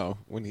cuerpo. No,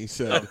 when he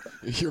said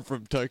you're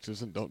from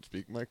Texas and don't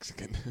speak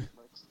Mexican.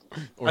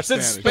 Or I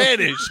said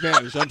Spanish.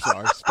 Spanish. I'm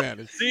sorry,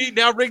 Spanish. See,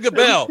 now ring the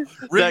bell.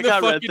 Ring That the guy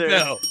right fucking there.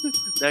 bell.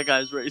 That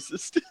guy's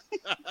racist.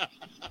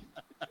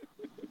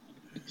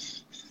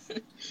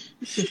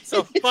 It's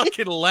a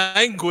fucking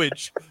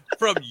language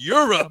from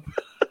Europe.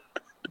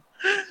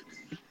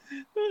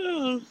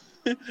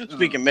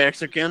 Speaking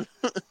Mexican.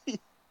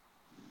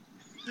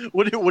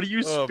 What do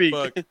you Oh, speak?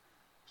 fuck.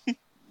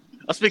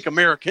 I speak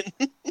American.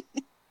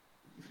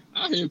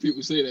 I hear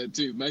people say that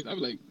too. Mike, I'm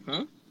like,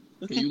 huh?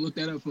 Can you look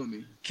that up for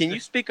me? Can you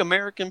speak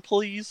American,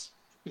 please?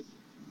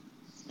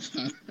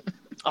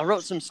 I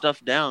wrote some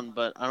stuff down,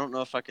 but I don't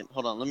know if I can.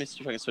 Hold on, let me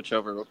see if I can switch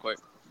over real quick.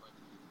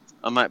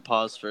 I might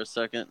pause for a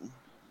second.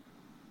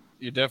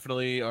 You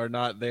definitely are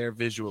not there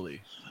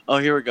visually. Oh,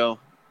 here we go.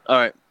 All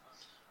right,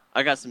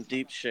 I got some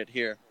deep shit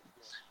here.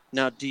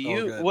 Now, do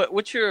you? good.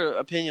 What's your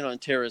opinion on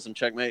terrorism,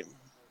 Checkmate?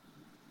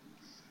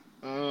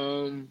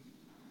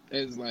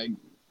 It's like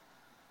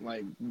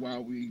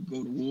while we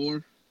go to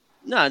war.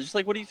 Nah, just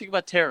like what do you think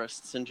about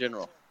terrorists in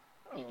general?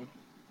 Oh,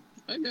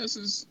 I guess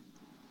it's,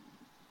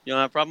 You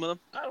don't have a problem with them?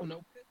 I don't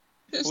know,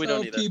 pissed We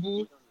don't off either.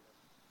 people.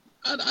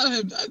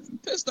 I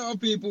pissed off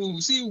people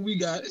who see what we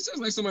got. It's just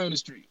like somebody on the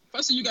street. If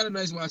I see you got a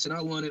nice watch and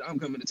I want it, I'm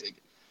coming to take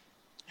it.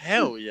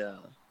 Hell yeah.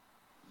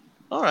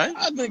 All right.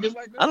 I think it's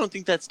like that. I don't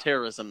think that's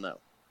terrorism though.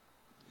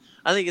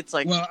 I think it's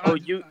like, Well, oh, I'll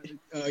you.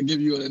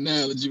 give you an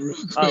analogy real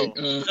Oh.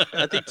 quick.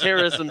 I think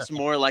terrorism's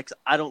more like,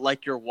 I don't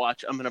like your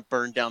watch. I'm gonna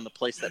burn down the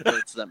place that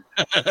builds them.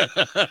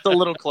 It's a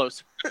little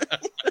closer. You know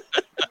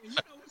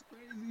what's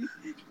crazy?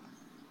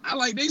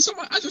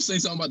 I just say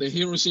something about the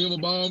Hiroshima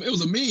bomb. It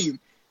was a meme.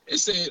 It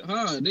said,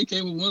 they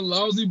came with one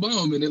lousy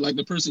bomb, and then like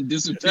the person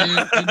disappeared.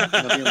 We're not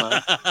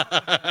gonna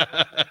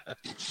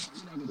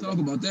talk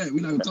about that. We're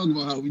not gonna talk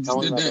about how we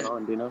just did that.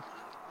 On, do you know?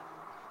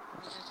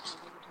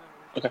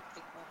 Okay.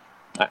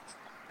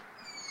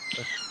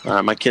 All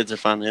right, my kids are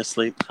finally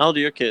asleep. How old are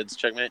your kids,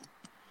 Checkmate?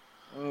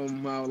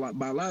 My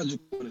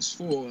biological one is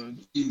 4,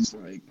 and he's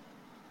like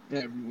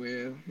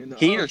everywhere. And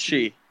He or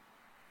she?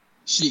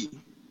 She.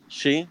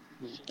 She?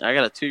 I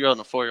got a 2-year-old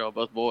and a 4-year-old,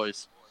 both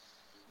boys.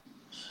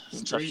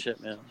 It's tough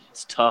shit, man.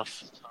 It's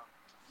tough.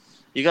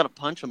 You got to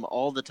punch them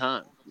all the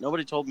time.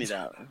 Nobody told me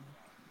that.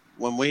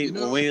 When we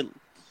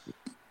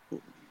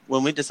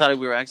decided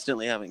we were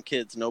accidentally having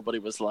kids, nobody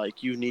was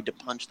like, "You need to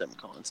punch them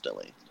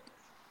constantly."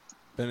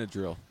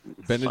 Benadryl.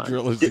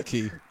 Benadryl is the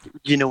key.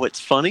 You know what's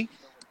funny?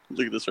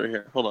 Look at this right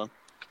here. Hold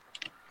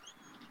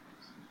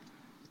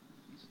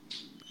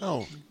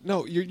on.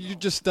 No, you're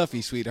just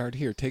stuffy, sweetheart.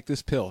 Here, take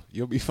this pill.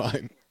 You'll be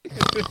fine.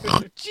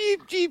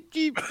 Jeep.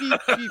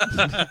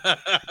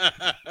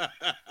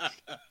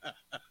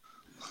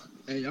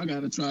 Hey, y'all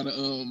gotta try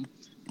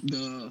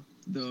the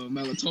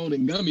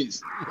melatonin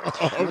gummies.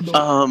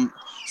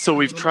 So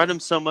we've tried them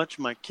so much,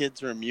 my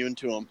kids are immune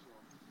to them.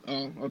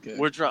 Oh, okay.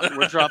 We're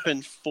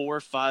dropping 4 or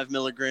 5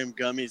 milligram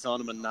gummies on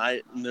them a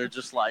night, and they're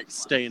just like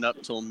staying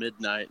up till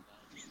midnight.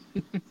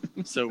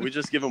 So we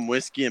just give them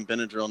whiskey and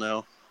Benadryl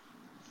now.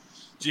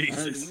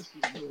 Jesus.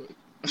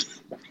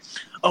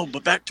 Oh,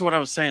 but back to what I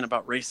was saying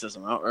about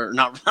racism, or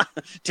not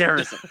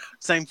terrorism.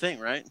 Same thing,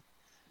 right?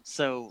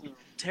 So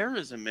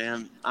terrorism,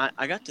 man.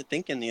 I got to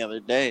thinking the other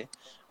day.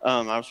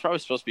 I was probably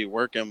supposed to be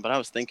working, but I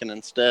was thinking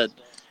instead,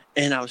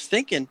 and I was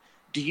thinking,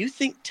 do you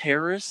think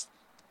terrorists,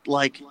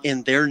 like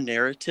in their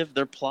narrative,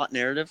 their plot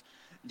narrative,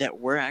 that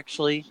we're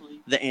actually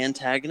the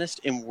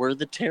antagonist and we're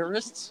the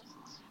terrorists?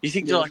 You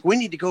think they're like, we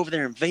need to go over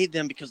there and invade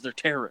them because they're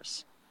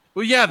terrorists?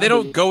 Well, yeah, they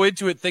don't go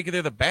into it thinking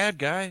they're the bad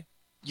guy.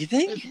 You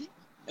think?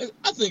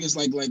 I think it's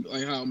like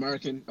how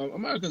Americans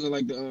are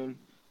like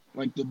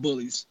the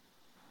bullies.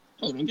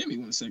 Hold on, give me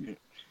 1 second.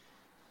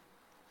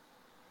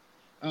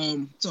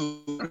 So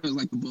Americans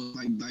like the bullies,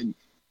 like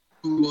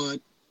we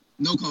want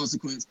no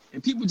consequence,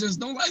 and people just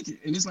don't like it,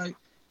 and it's like,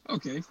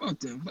 okay, fuck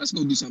them. Let's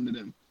go do something to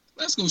them.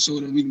 Let's go show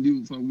them we can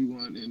do what we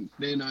want, and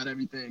they're not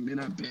everything. They're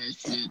not bad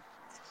shit.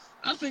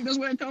 I think that's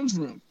where it comes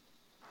from.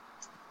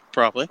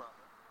 Probably.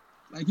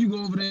 Like, you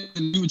go over there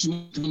and do what you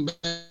want, come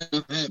back,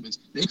 nothing happens.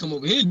 They come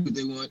over here and do what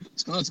they want.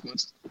 It's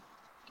consequences.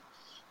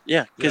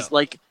 Yeah, because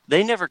like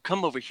they never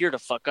come over here to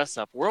fuck us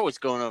up. We're always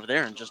going over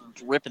there and just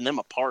ripping them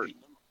apart.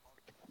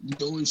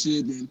 Doing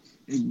shit, and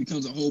it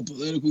becomes a whole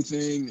political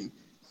thing, and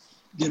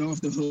get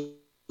off the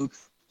hook.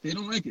 They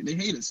don't like it. They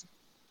hate us.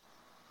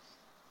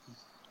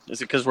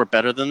 Is it because we're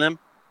better than them?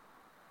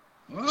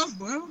 Oh,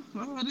 well,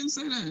 I didn't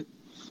say that.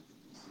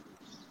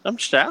 I'm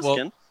just asking.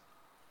 Well,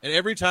 and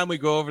every time we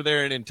go over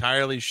there and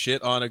entirely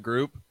shit on a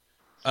group,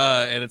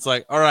 and it's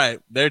like, all right,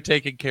 they're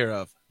taken care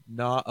of.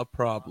 Not a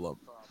problem.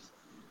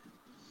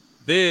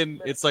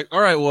 Then it's like, all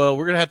right, well,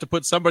 we're going to have to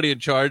put somebody in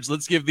charge.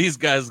 Let's give these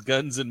guys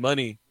guns and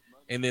money.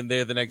 And then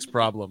they're the next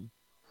problem.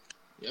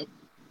 Yep.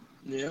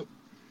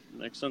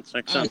 Makes sense.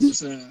 Makes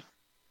sense.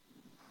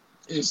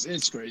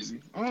 It's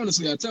crazy.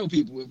 Honestly, I tell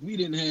people, if we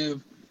didn't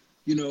have,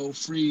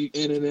 free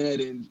internet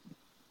and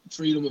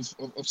freedom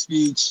of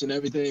speech and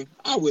everything,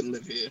 I wouldn't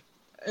live here.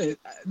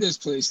 This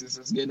place is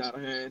just getting out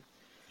of hand.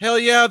 Hell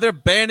yeah, they're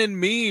banning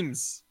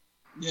memes.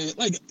 Yeah,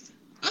 like,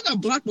 I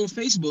got blocked on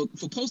Facebook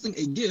for posting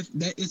a GIF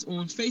that is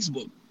on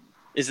Facebook.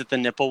 Is it the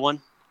nipple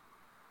one?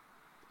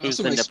 Who's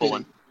the nipple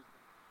one?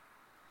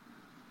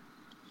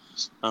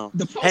 Oh,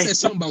 The post said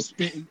something about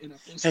spitting, and I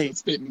posted a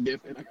spitting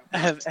gif. And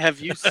have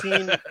you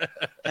seen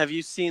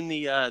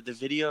the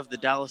video of the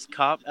Dallas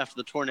cop after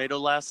the tornado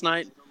last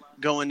night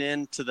going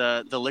into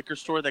the liquor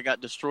store that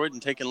got destroyed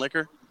and taking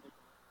liquor?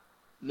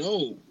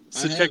 No.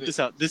 So check this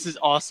out. This is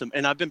awesome,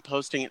 and I've been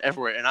posting it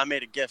everywhere, and I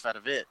made a gif out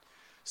of it.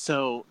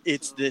 So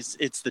it's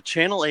the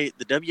Channel 8,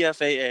 the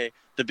WFAA,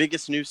 the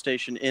biggest news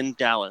station in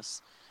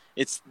Dallas.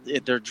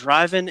 They're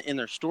driving in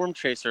their storm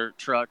chaser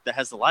truck that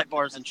has the light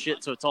bars and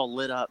shit, so it's all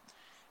lit up.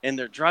 And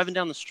they're driving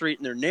down the street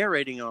and they're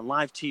narrating on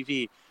live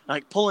TV.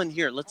 Like, pull in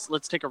here. Let's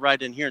take a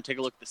ride in here and take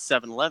a look at the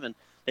 7-Eleven.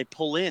 They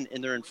pull in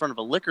and they're in front of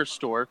a liquor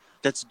store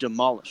that's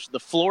demolished.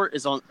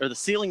 The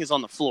ceiling is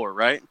on the floor,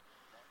 right?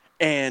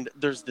 And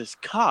there's this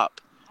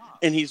cop,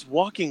 and he's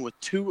walking with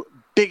 2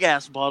 big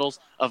ass bottles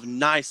of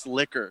nice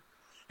liquor.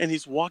 And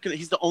he's walking.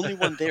 He's the only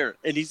one there,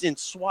 and he's in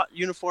SWAT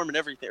uniform and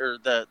everything, or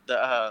the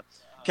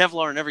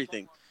Kevlar and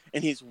everything.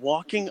 And he's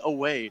walking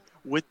away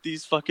with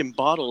these fucking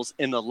bottles,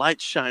 and the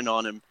lights shine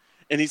on him.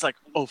 And he's like,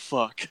 oh,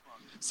 fuck.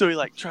 So he,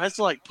 tries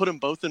to, put them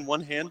both in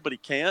one hand, but he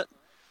can't.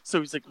 So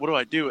he's like, what do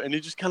I do? And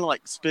he just kind of,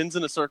 spins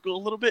in a circle a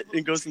little bit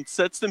and goes and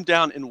sets them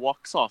down and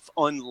walks off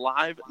on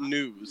live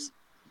news.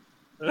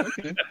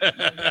 Okay.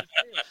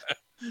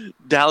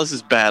 Dallas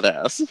is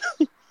badass.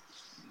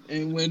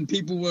 And when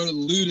people were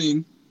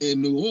looting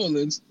in New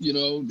Orleans,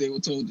 they were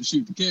told to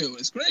shoot to kill.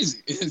 It's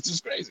crazy. It's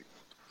just crazy.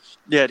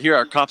 Yeah, here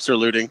our cops are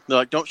looting. They're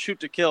like, don't shoot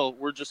to kill.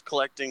 We're just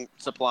collecting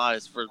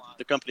supplies for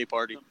the company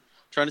party.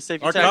 Trying to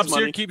save your tax money. Our cops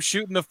here keep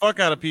shooting the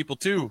fuck out of people,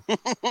 too.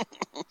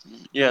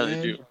 Yeah,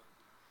 they do.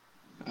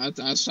 I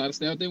try to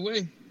stay out their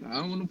way. I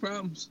don't want no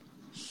problems.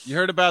 You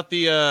heard about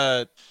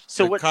the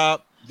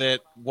cop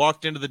that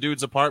walked into the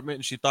dude's apartment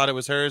and she thought it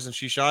was hers and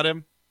she shot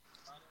him?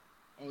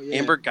 Oh, yeah.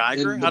 Amber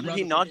Geiger? How did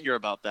he not hear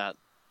about that?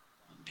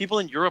 People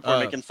in Europe are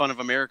making fun of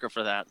America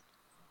for that.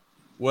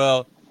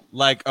 Well,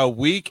 a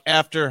week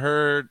after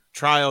her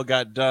trial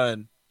got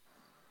done,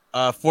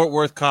 Fort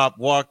Worth cop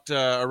walked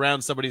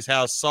around somebody's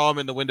house, saw him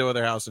in the window of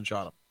their house, and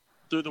shot him.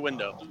 Through the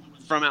window.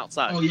 From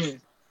outside. Oh, yeah.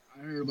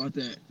 I heard about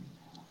that.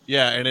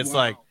 Yeah, and it's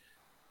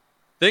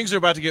things are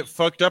about to get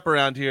fucked up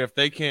around here if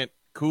they can't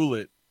cool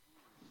it.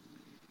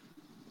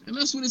 And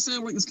that's what it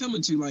sounds like it's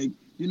coming to.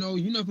 You're not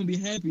going to be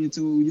happy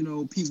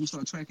until, people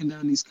start tracking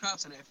down these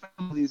cops and their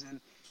families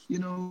and,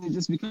 it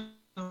just becomes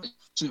a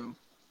show.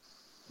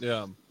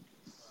 Yeah.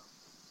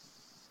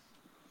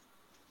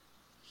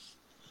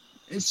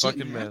 It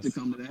shouldn't have to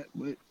come to that,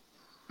 but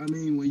I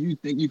mean, when you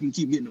think you can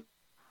keep getting them,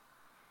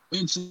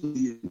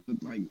 eventually,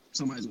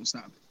 somebody's gonna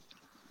stop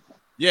it.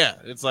 Yeah,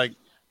 it's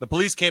the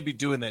police can't be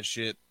doing that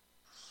shit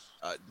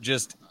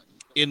just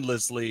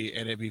endlessly,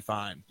 and it'd be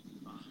fine.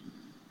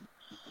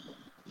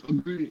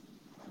 Agreed.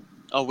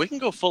 Oh, we can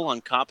go full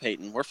on cop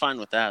hating. We're fine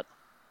with that.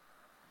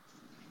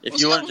 If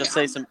you want to just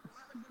say some,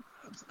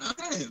 I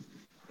have.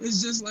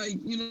 It's just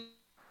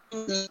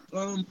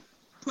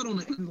put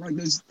on it like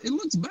this. It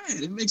looks bad.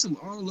 It makes them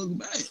all look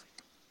bad.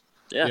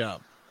 Yeah.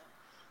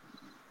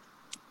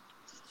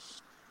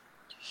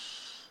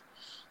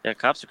 Yeah,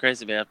 cops are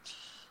crazy, man.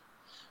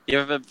 You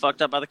ever been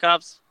fucked up by the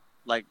cops?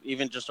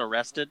 Even just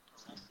arrested?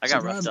 I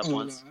got roughed up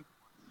once. No.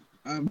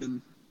 I've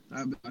been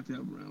locked up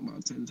around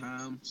about 10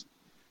 times.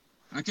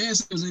 I can't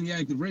say there's any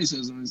active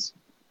racism.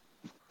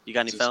 You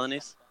got any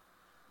felonies?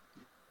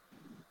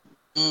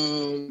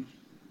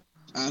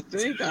 I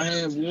think I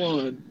have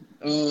one.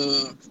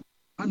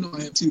 I know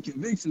I have 2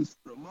 convictions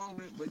for the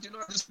moment, but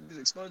just these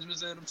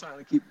expungements and I'm trying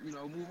to keep, move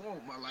on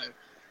with my life.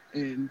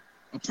 And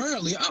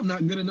apparently I'm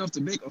not good enough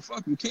to bake a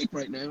fucking cake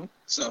right now.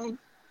 So,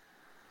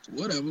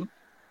 whatever.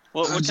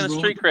 What kind of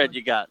street cred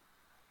you got?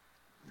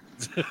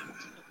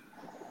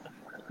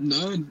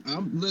 None.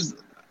 I'm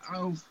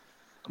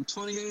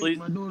 28. Please.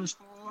 My daughter's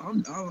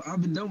 4.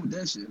 I've been done with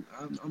that shit.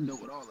 I'm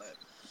done with all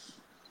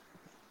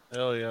that.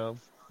 Hell yeah.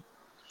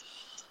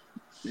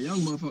 The young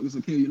motherfuckers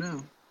will kill you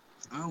now.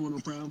 I don't want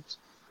no problems.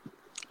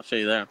 I feel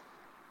you there.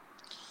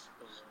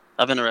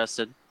 I've been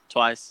arrested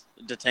twice,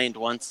 detained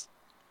once.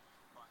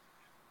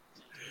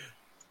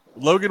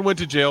 Logan went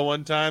to jail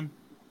one time,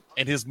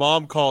 and his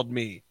mom called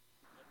me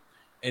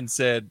and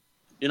said,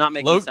 "You're not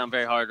making it sound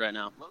very hard right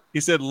now."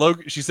 She said,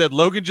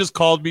 "Logan just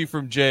called me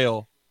from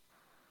jail.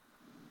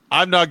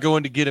 I'm not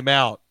going to get him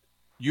out.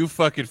 You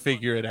fucking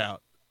figure it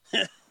out."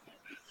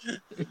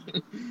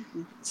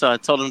 So I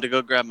told him to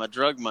go grab my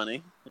drug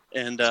money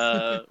and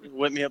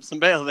whip me up some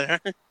bail there.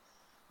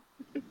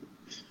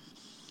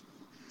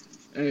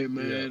 Hey,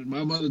 man,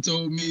 My mother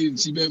told me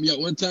she bailed me out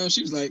one time.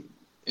 She was like,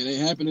 it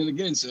ain't happening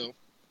again, so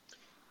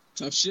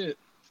tough shit.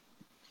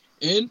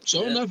 And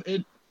sure enough,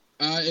 it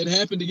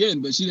happened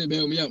again, but she didn't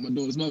bail me out. My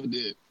daughter's mother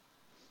did.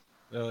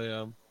 Oh,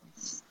 yeah.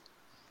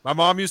 My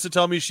mom used to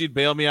tell me she'd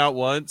bail me out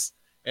once,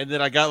 and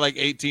then I got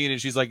 18,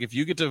 and she's like, if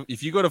you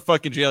go to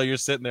fucking jail, you're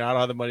sitting there. I don't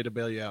have the money to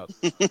bail you out.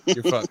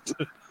 You're fucked.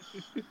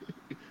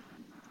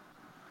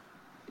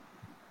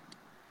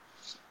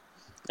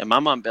 And my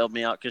mom bailed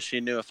me out because she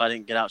knew if I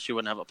didn't get out, she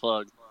wouldn't have a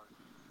plug.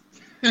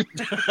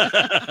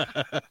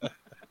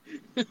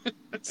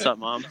 What's up,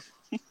 Mom?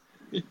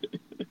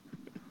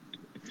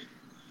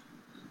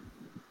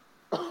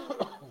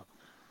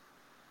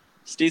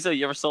 Steezo,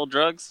 you ever sold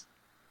drugs?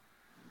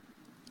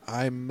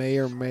 I may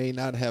or may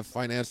not have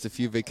financed a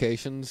few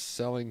vacations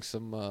selling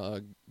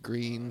some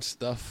green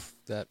stuff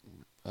that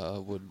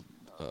would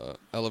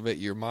elevate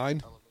your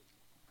mind.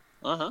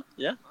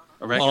 Yeah.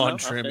 Oregano, Lawn I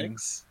think.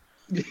 trimmings.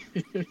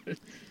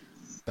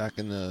 Back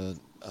in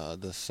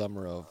the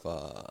summer of.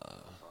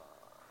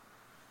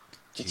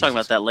 He's talking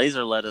about that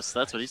laser lettuce.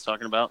 That's what he's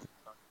talking about.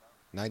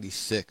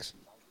 96.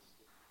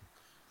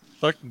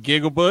 Fucking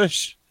Giggle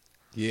Bush.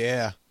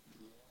 Yeah.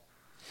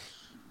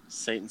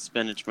 Satan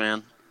spinach,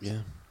 man. Yeah.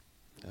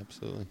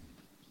 Absolutely.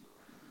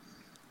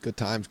 Good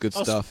times, good I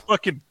was stuff.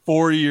 fucking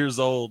 4 years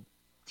old.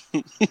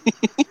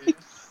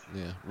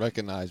 Yeah.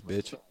 Recognize,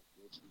 bitch.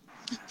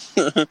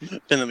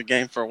 Been in the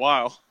game for a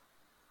while.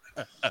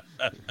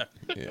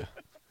 Yeah.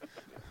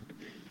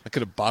 I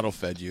could have bottle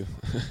fed you.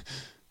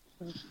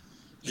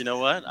 You know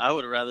what? I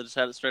would have rather just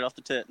had it straight off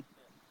the tit.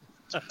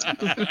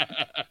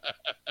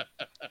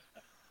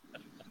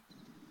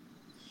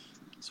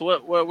 So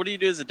what do you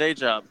do as a day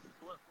job?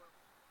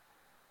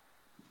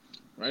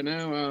 Right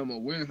now, I'm a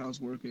warehouse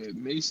worker at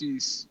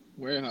Macy's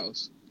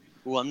warehouse.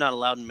 Well, I'm not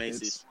allowed in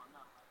Macy's.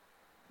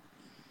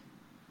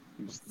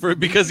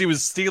 Because he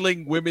was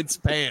stealing women's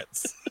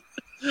pants.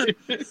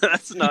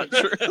 That's not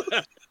true.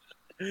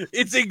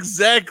 It's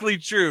exactly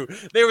true.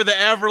 They were the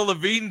Avril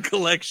Lavigne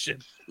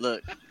collection.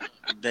 Look,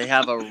 they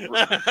got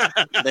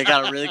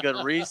a really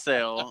good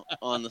resale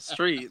on the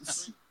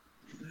streets.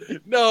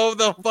 No,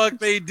 the fuck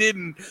they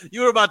didn't.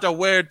 You were about to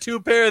wear 2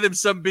 pair of them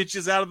some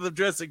bitches out of the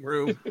dressing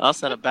room. I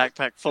also had a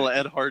backpack full of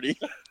Ed Hardy.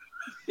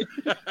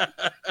 Ed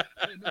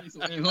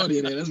Hardy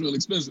in there. That's real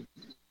expensive.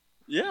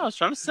 Yeah, I was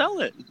trying to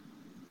sell it.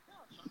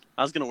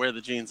 I was gonna wear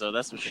the jeans though,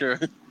 that's for sure.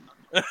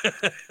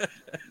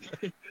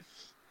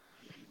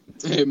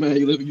 Hey man,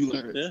 you live and you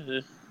learn.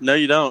 Yeah. No,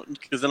 you don't,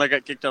 because then I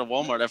got kicked out of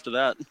Walmart after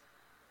that.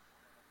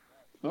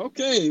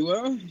 Okay,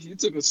 well, you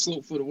took a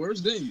slope for the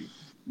worst, didn't you?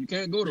 You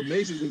can't go to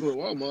Macy's and go to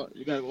Walmart.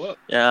 You gotta go up.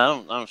 Yeah, I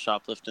don't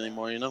shoplift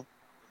anymore. You know.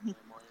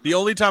 The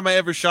only time I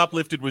ever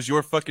shoplifted was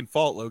your fucking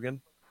fault,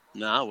 Logan.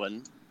 No, I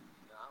wouldn't.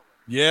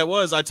 Yeah, it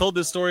was. I told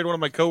this story to one of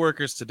my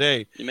coworkers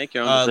today. You make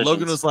your own decisions.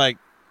 Logan was like,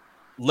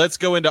 let's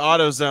go into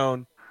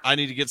AutoZone. I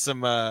need to get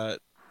some air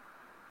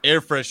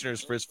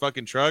fresheners for his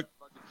fucking truck.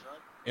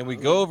 And we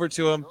go over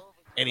to him,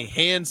 and he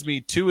hands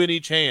me 2 in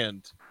each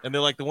hand. And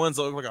they're like the ones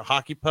that look like a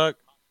hockey puck.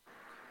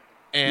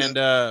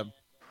 And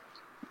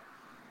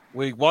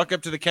we walk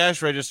up to the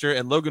cash register,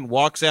 and Logan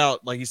walks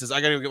out. Like, he says,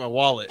 I got to go get my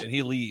wallet. And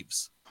he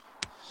leaves.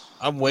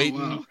 I'm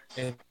waiting,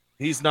 and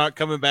he's not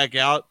coming back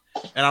out.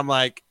 And I'm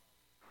like,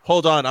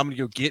 hold on, I'm going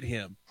to go get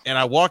him. And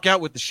I walk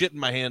out with the shit in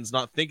my hands,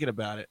 not thinking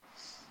about it.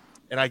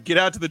 And I get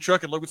out to the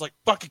truck, and Logan's like,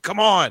 fucking come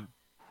on.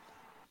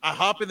 I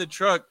hop in the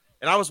truck,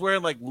 and I was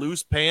wearing, like,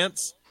 loose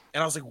pants.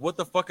 And I was like, what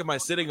the fuck am I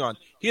sitting on?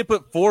 He had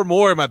put 4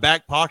 more in my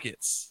back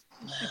pockets.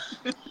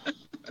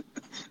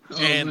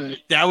 And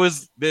that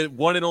was the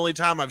one and only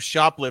time I've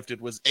shoplifted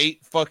was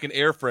 8 fucking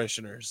air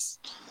fresheners.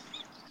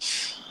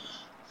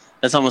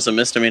 That's almost a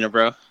misdemeanor,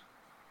 bro.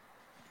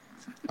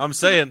 I'm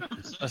saying.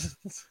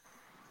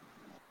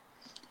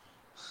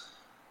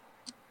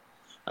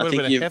 I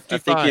think you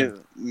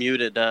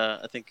muted.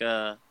 I think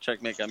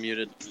Checkmate got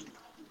muted.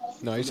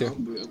 No, he's here.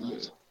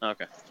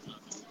 Okay.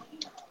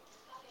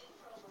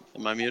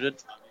 Am I muted?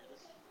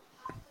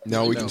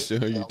 No, we can still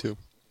hear you too.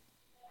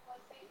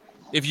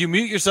 If you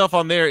mute yourself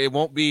on there, it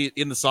won't be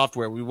in the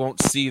software. We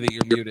won't see that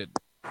you're muted.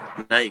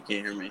 Now you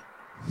can't hear me.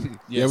 Yes.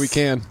 Yeah, we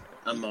can.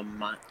 I'm a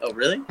mind. Oh,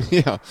 really?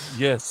 Yeah.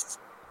 Yes.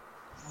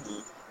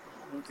 I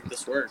don't think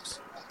this works.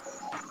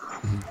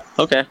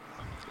 Okay.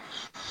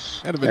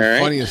 That'd have been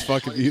funny as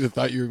fuck if you'd have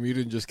thought you were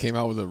muted and just came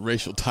out with a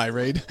racial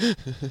tirade.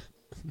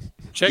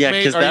 Checkmate, Yeah,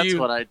 because that's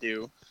what I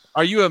do.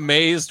 Are you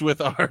amazed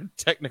with our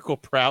technical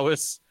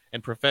prowess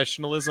and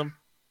professionalism?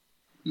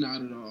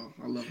 Not at all.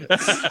 I love it.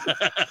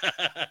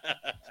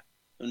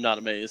 I'm not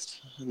amazed.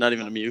 Not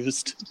even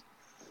amused.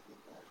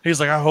 He's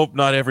like, I hope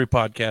not every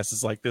podcast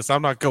is like this.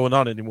 I'm not going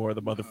on anymore,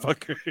 the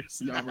motherfuckers.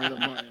 Y'all right up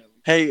my alley.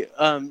 Hey,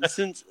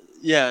 since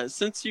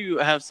you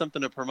have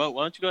something to promote,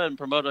 why don't you go ahead and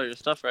promote all your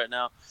stuff right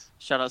now?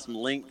 Shout out some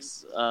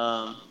links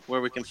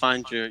where we can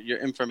find your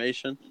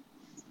information.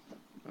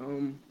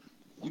 You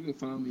can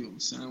find me on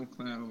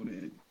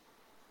SoundCloud at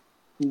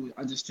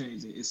I just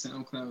changed it. It's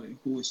SoundCloud at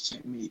Who Is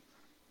Checkmate.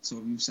 So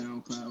if you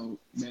SoundCloud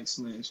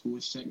 / Who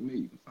Is Checkmate,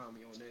 you can find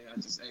me on there. I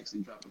just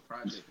actually dropped a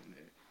project on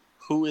there.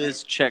 Who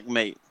is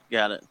Checkmate?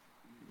 Got it.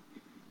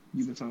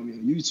 You can find me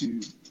on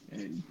YouTube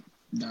at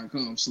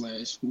 .com/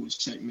 Who Is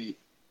Checkmate.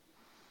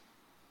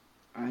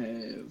 I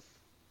have,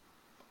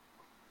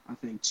 I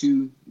think,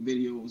 2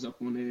 videos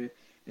up on there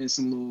and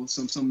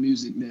some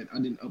music that I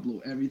didn't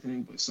upload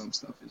everything, but some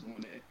stuff is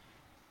on there.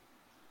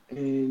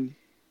 And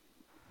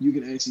you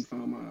can actually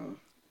find my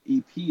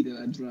EP that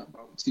I dropped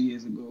about 2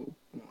 years ago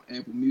on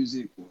Apple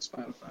Music or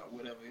Spotify,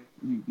 whatever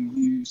you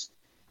use.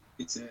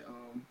 It's at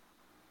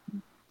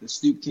the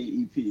Stoop K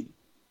EP,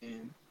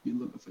 and you're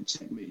looking for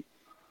Checkmate.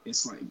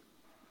 It's like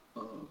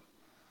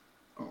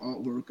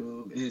artwork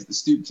of. It has the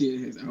Stoop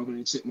Kid, has Alvin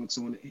and Chipmunks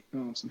on it,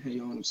 some Hey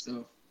Arnold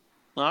stuff.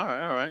 All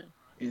right.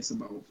 And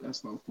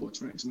that's about 4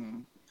 tracks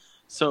long.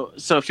 So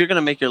if you're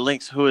gonna make your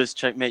links, who is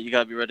Checkmate? You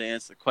gotta be ready to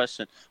answer the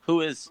question.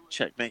 Who is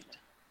Checkmate?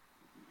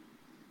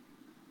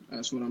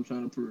 That's what I'm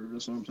trying to prove.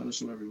 That's what I'm trying to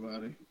show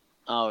everybody.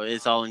 Oh,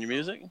 it's all in your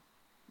music?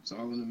 It's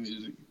all in the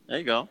music. There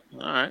you go. All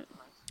right.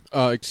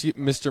 Excuse,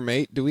 Mr.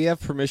 Mate, do we have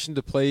permission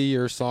to play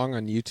your song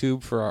on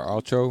YouTube for our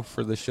outro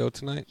for the show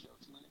tonight?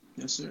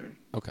 Yes, sir.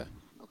 Okay.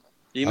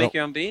 Do you make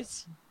your own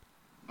beats?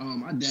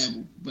 I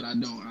dabble, but I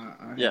don't.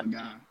 I have a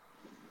guy.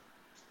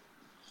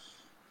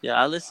 Yeah,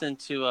 I listened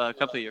to a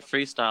couple of your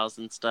freestyles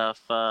and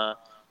stuff.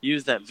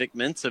 Use that Vic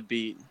Mensa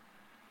beat.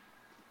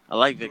 I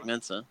like Vic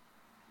Mensa.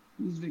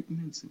 Who's Vic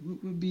Mensa?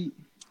 What beat?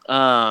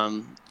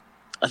 I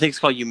think it's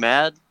called You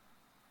Mad?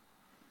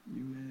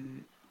 You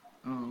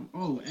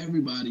Mad?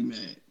 Everybody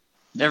Mad.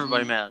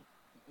 Everybody Mad.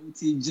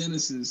 OT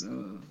Genesis.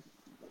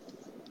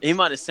 He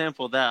might have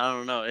sampled that. I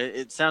don't know.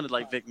 It sounded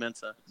like Vic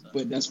Mensa. So.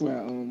 But that's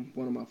where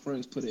one of my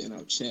friends put it in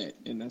our chat,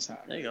 and that's how.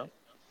 There you go.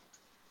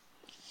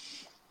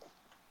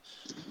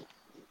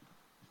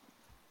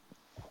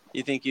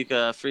 You think you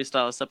could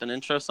freestyle us up an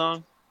intro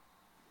song?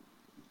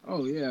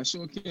 Oh yeah, I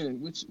sure can.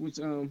 Which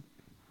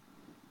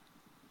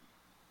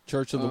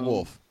Church of the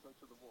Wolf.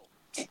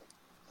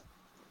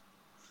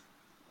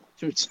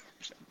 Church.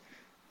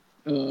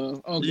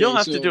 Okay, you don't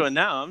have to do it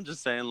now. I'm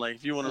just saying, like,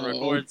 if you want to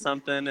record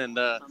something and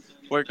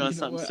work on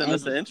something, send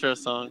us the intro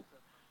song.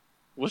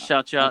 We'll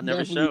shout you out in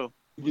every show.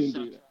 Can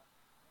do that.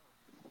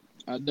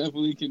 I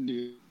definitely can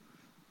do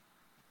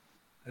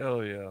it.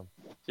 Hell yeah.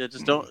 Yeah,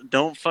 just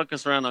don't fuck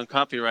us around on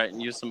copyright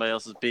and use somebody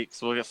else's beat,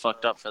 because we'll get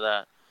fucked up for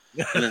that.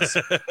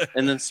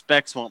 And then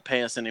Specs won't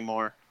pay us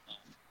anymore.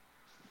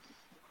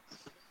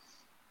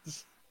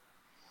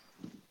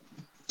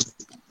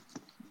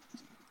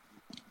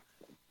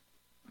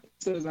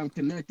 Says I'm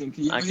connecting.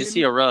 I can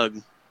see a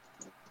rug.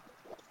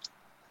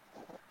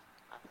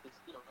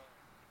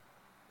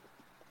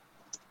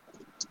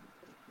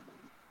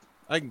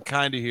 I can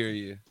kind of hear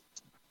you.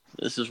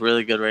 This is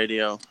really good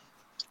radio.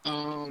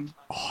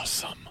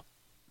 Awesome.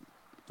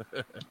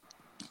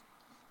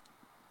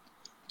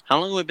 How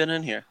long have we been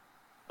in here?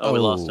 Oh, we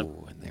lost him.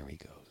 And there he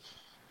goes.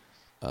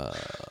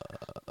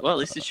 Well, at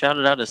least he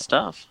shouted out his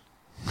stuff.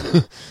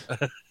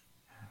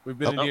 We've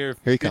been in here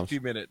 50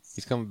 minutes.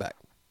 He's coming back.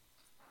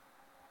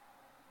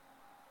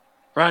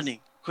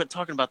 Rodney, quit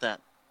talking about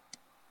that.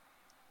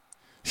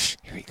 Shh,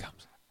 here he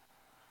comes.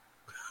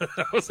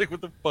 I was like,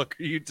 what the fuck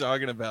are you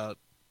talking about?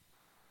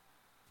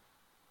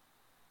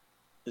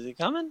 Is he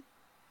coming?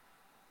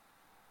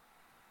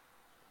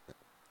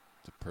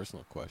 It's a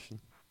personal question.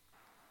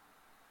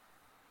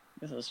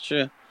 Yeah, that's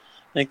true.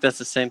 I think that's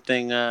the same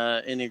thing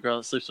any girl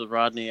that sleeps with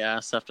Rodney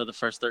asks after the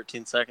first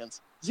 13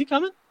 seconds. Is he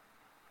coming?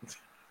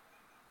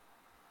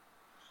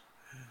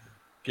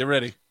 Get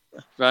ready.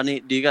 Rodney,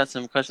 do you got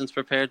some questions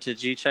prepared to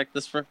G-check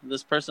this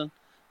person?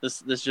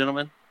 This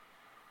gentleman?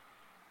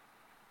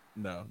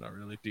 No, not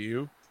really. Do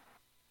you?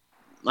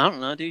 I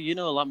don't know, dude. You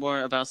know a lot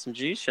more about some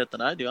G shit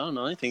than I do. I don't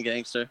know anything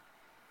gangster.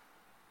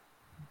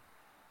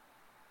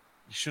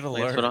 You should have So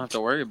learned. I don't have to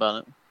worry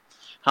about it.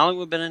 How long have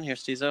we been in here,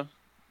 Steezo?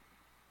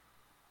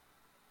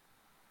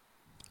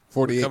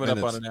 48 coming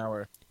minutes. up on an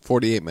hour.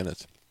 48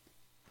 minutes.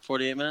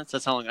 48 minutes?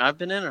 That's how long I've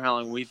been in or how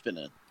long we've been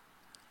in?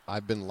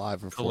 I've been live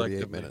for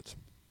 48 minutes.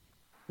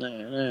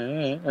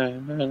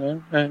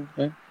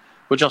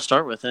 What'd y'all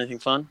start with? Anything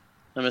fun?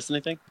 I missed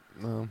anything?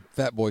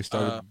 Fat Boy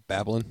started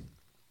babbling.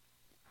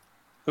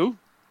 Who?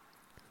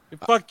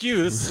 Fuck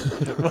you.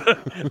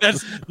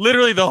 That's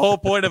literally the whole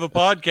point of a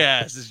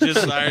podcast. It's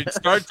just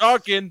start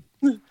talking.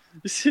 That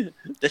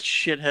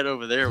shithead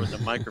over there with the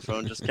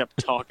microphone just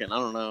kept talking. I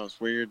don't know. It's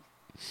weird.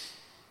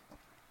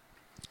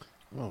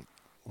 Well,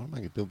 what am I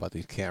going to do about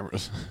these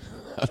cameras?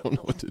 I don't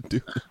know what to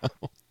do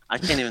now. I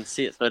can't even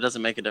see it, so it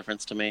doesn't make a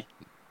difference to me.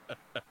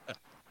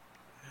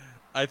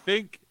 I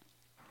think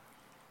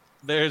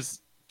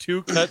there's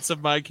 2 cuts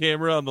of my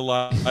camera on the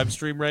live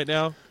stream right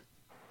now.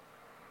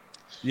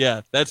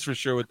 Yeah, that's for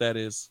sure what that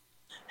is.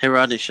 Hey,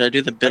 Rodney, should I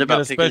do the bit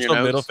about picking your nose? I've got a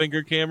special middle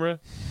finger camera.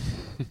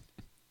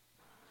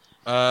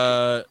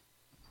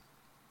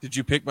 Did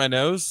you pick my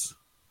nose?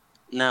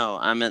 No,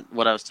 I meant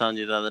what I was telling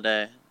you the other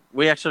day.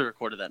 We actually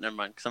recorded that. Never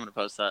mind, because I'm going to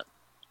post that.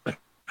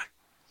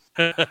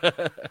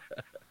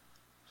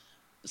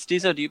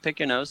 Steezo, do you pick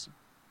your nose?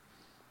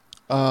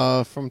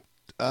 From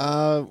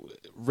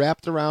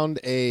wrapped around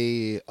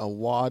a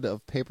wad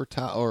of paper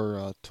towel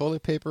or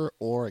toilet paper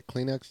or a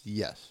Kleenex,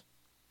 yes.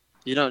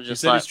 You don't He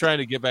just said he's trying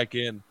to get back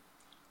in.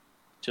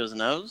 to his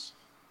nose?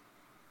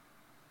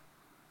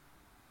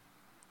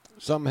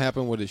 Something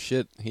happened with his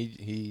shit.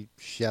 He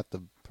shat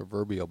the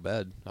proverbial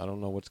bed. I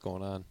don't know what's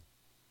going on.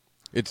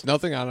 It's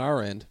nothing on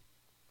our end.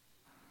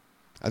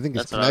 I think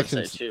his That's what I would say,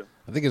 connections. too.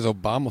 I think his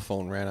Obama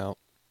phone ran out.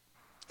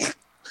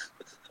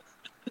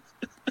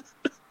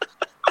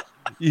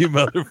 You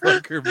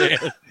motherfucker,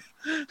 man.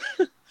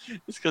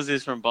 It's because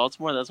he's from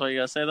Baltimore. That's why you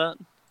gotta say that?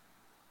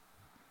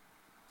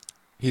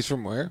 He's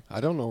from where?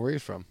 I don't know where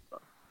he's from.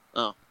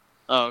 Oh,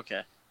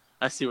 okay.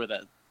 I see where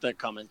that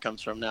comment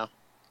comes from now.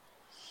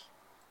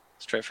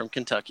 Straight from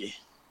Kentucky.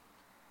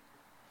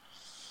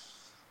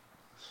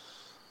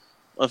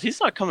 Well, if he's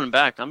not coming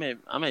back, I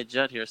may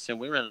jet here soon.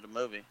 We rented a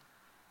movie.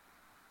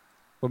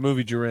 What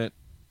movie did you rent?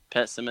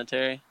 Pet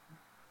Cemetery.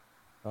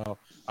 Oh,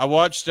 I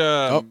watched.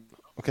 Okay.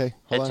 Hey,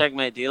 Hold on.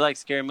 Checkmate, do you like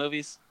scary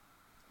movies?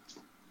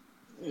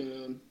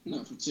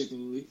 Not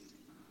particularly.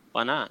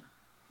 Why not?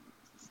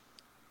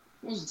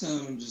 Most of the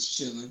time, I'm just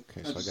chilling.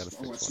 Okay, so I gotta fix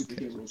watch one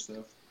superhero camera.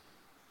 stuff.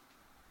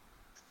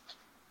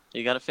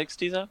 You got it fixed,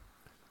 Tizo?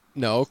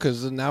 No,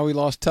 because now we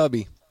lost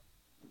Tubby.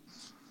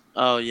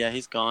 Oh, yeah,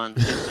 he's gone.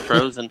 He's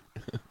frozen.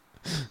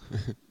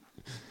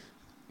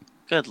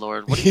 Good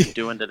Lord, what are you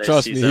doing today,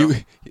 Trust Tizo?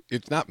 me,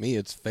 it's not me,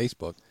 it's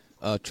Facebook.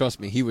 Trust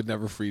me, he would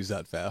never freeze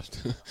that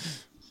fast.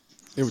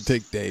 It would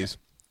take days.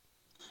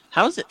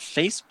 How is it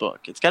Facebook?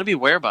 It's got to be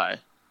Whereby.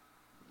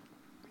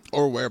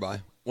 Or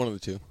whereby. One of the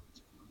two.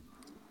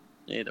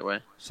 Either way.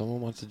 Someone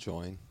wants to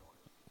join.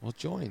 Well,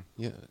 join.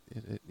 Yeah,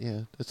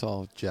 yeah, it's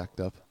all jacked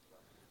up.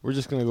 We're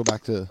just going to go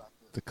back to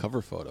the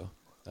cover photo.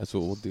 That's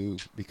what we'll do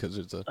because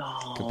it's a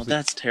Oh,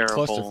 that's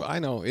terrible. cluster. I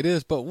know, it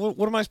is, but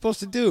what am I supposed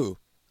to do?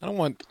 I don't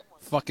want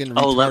fucking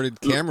Oh, retarded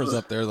cameras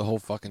up there the whole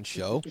fucking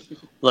show.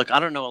 Look, I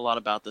don't know a lot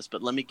about this,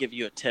 but let me give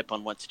you a tip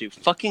on what to do.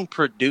 Fucking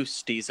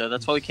produce, Tizo.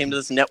 That's why we came to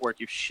this network,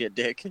 you shit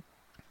dick.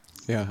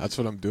 Yeah, that's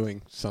what I'm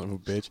doing, son of a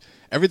bitch.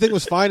 Everything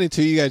was fine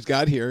until you guys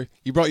got here.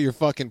 You brought your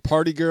fucking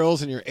party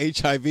girls and your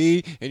HIV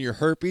and your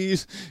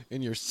herpes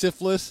and your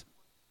syphilis.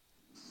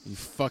 You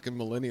fucking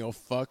millennial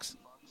fucks.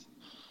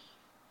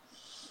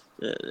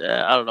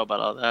 Yeah, I don't know about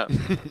all that.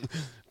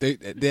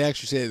 They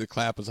actually say the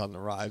clap is on the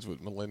rise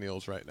with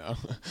millennials right now.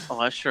 Oh,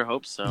 I sure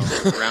hope so.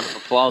 Round of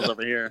applause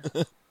over here.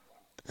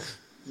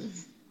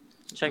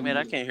 Checkmate,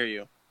 I can't hear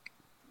you.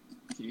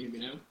 Can you hear me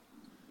now?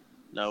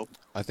 No.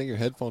 I think your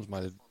headphones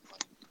might have...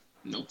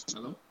 Nope.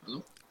 Hello?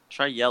 Hello?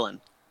 Try yelling.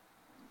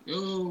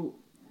 Yo.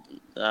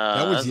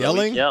 That was that's a weak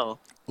yelling? Yell.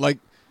 Like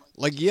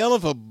yell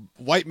if a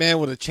white man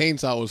with a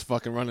chainsaw was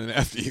fucking running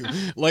after you.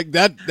 Like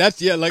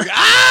that's yeah, like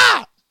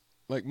ah!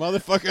 Like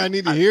motherfucker, I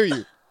need to hear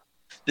you.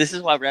 This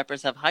is why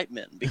rappers have hype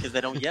men, because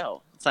they don't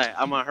yell. It's like,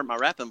 I'm going to hurt my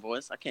rapping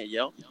voice. I can't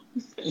yell.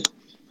 Can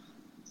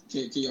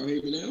y'all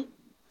hear me now?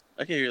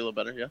 I can hear you a little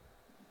better, yeah.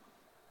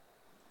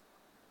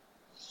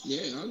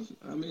 Yeah,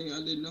 I mean,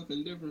 I did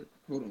nothing different.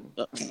 Hold on.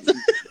 Oh.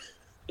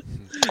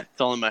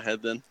 It's all in my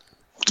head then.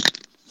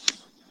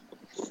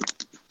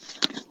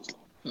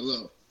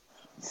 Hello.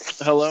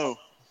 Hello.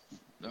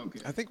 Okay.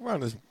 I think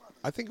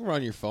we're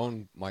on your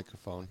phone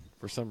microphone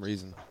for some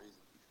reason.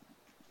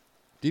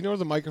 Do you know where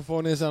the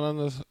microphone is on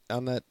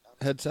that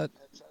headset?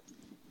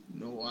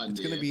 No idea. It's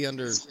gonna be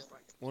under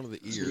one of the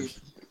ears.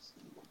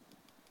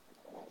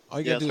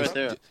 All you Yeah, gotta do it's is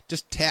right there.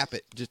 just tap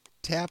it. Just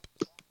tap.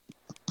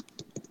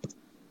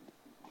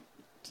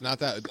 It's not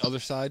that other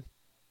side.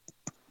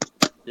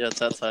 Yeah, it's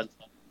that side.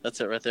 That's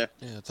it right there.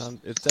 Yeah,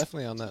 it's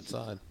definitely on that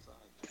side.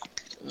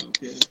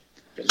 Okay.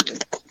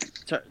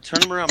 Turn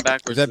them around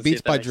backwards. Is that and see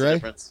Beats if by makes a Dre?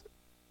 difference.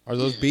 Are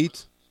those Yeah.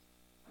 beats?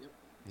 Yep.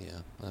 Yeah,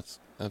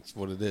 that's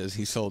what it is.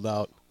 He sold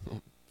out.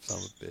 Son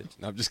of a bitch.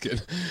 No, I'm just kidding.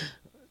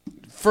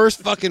 First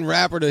fucking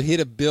rapper to hit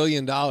 $1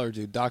 billion,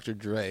 dude. Dr.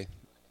 Dre,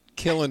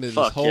 killing it his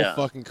Fuck whole yeah.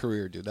 fucking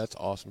career, dude. That's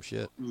awesome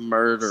shit.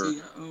 Murder.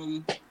 See,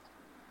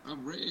 I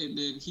read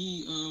that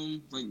he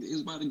like it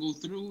was about to go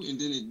through and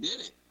then it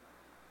didn't.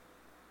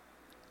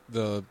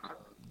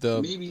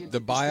 Maybe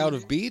The buyout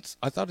of Beats.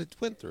 I thought it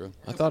went through.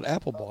 I thought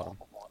Apple bought them.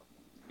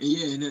 And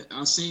yeah, and then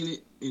I seen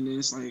it, and then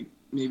it's like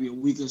maybe a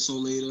week or so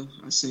later,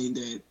 I seen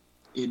that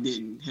it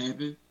didn't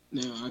happen.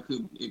 Now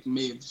it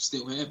may have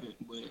still happened,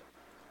 but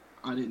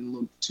I didn't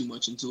look too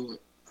much into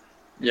it.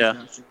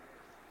 Yeah.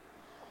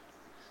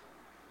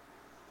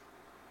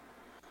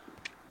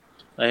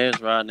 Oh,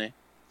 here's Rodney.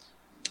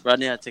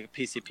 Rodney had to take a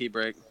PCP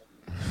break.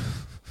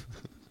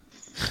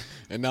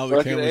 And now the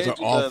Fucking cameras are ages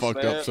all us,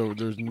 fucked man. up, so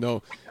there's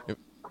no.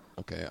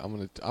 Okay,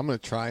 I'm gonna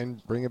try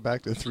and bring it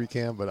back to 3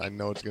 cam, but I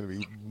know it's gonna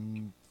be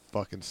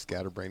fucking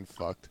scatterbrain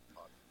fucked.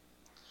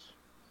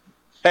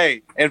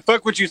 Hey, and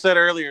fuck what you said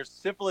earlier.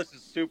 Syphilis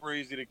is super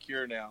easy to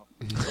cure now.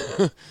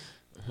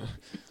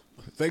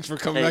 Thanks for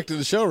coming Hey. back to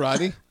the show,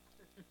 Rodney.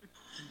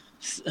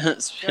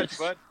 Yes,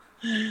 bud.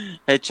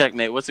 Hey,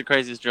 Checkmate, what's the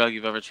craziest drug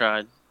you've ever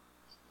tried?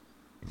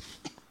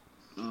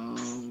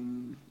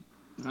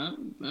 I've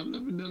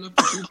never done nothing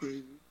too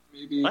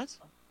crazy. What?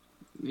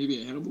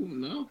 Maybe a edible?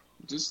 No,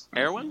 just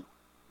Heroin?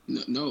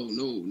 No.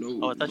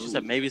 Oh, I thought you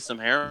said maybe some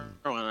heroin.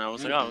 I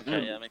was like, oh,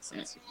 okay, yeah, that makes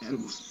sense.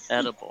 Edible.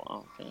 Edible,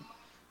 oh, okay.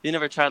 You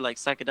never tried, like,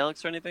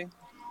 psychedelics or anything?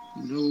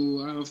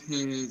 No, I've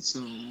had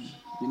some.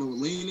 You know what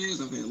lean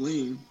is? I've had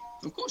lean.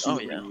 Of course you Oh,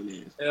 know yeah. what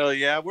lean is. Hell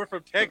yeah, we're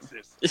from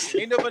Texas.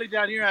 Ain't nobody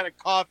down here had a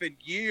cough in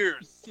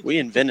years. We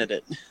invented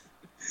it.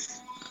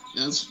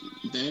 That's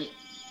that.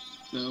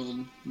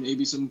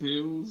 Maybe some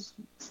pills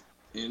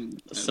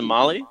and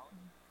Somali?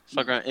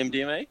 Fuck around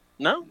MDMA?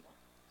 No?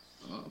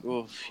 Uh,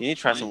 Oof, you need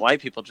to try some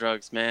white people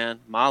drugs, man.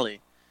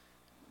 Molly.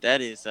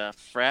 That is a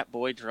frat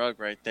boy drug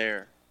right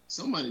there.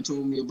 somebody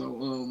told me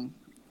about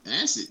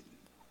acid.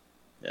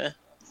 Yeah.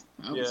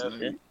 I was Yeah.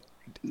 like, Yeah.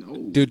 No.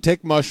 Dude,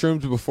 take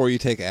mushrooms before you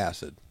take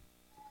acid.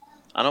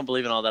 I don't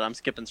believe in all that. I'm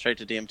skipping straight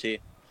to DMT.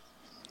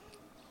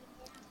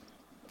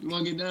 You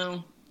want to get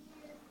down?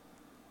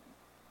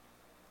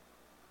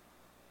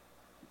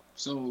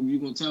 So you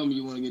gonna tell me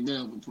you want to get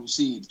down, but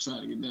proceed to try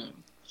to get down.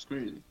 It's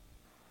crazy.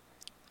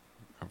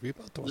 Are we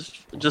about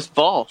to Just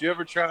fall. Did you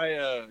ever try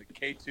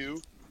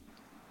K2?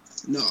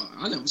 No,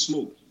 I never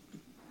smoked.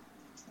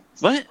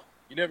 What?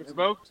 You never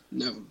smoked?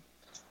 Never.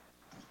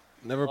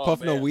 Never Oh,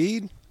 puff no man.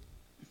 weed?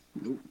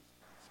 Nope.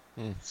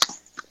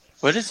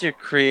 Where does your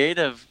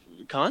creative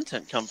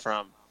content come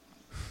from?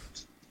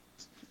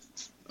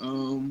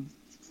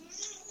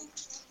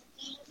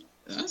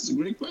 That's a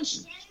great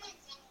question.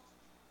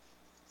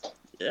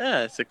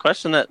 Yeah, it's a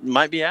question that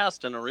might be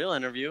asked in a real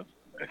interview.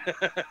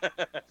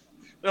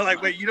 They're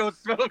like, wait, you don't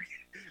smoke?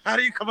 How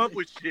do you come up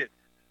with shit?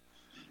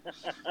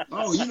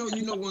 Oh, you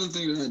know, one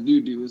thing that I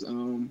do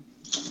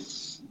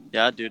is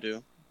Yeah, I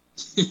do.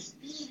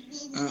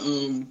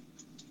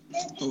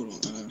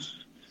 hold on.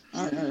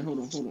 All right, hold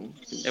on.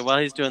 Hey, while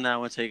he's doing that, I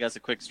want to tell you guys a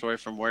quick story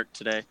from work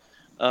today.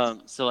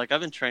 So, like,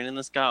 I've been training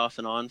this guy off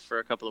and on for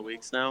a couple of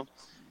weeks now,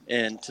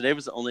 and today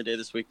was the only day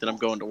this week that I'm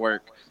going to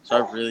work. So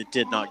I really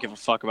did not give a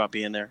fuck about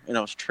being there, and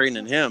I was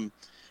training him.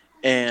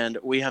 And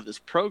we have this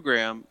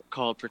program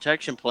called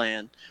Protection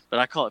Plan, but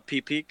I call it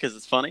PP because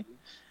it's funny.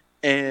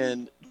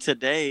 And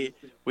today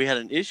we had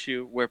an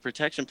issue where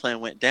Protection Plan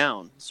went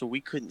down, so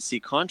we couldn't see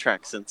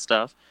contracts and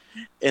stuff.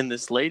 And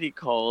this lady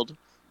called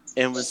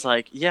and was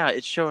like, "Yeah,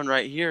 it's showing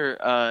right here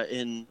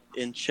in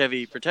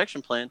Chevy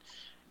Protection Plan."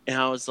 And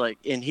I was like,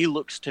 and he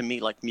looks to me,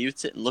 like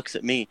mutes it and looks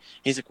at me.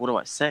 He's like, "What do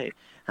I say?"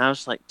 And I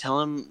was like,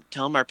 "Tell him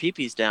our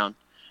PP down."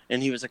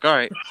 And he was like, "All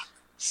right."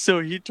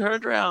 So he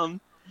turned around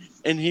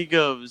and he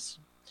goes,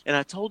 and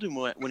I told him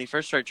when he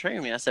first started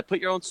training me, I said, "Put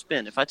your own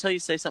spin. If I tell you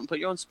to say something, put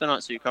your own spin on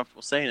it so you're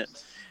comfortable saying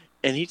it."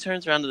 And he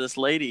turns around to this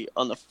lady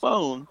on the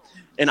phone,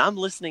 and I'm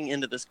listening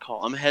into this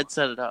call. I'm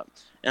headsetted up.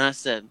 And I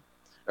said,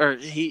 or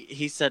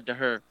he said to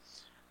her,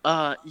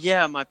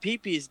 "Yeah, my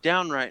PP is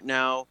down right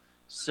now,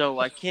 so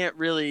I can't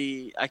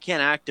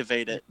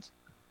activate it."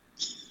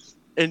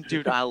 And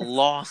dude, I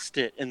lost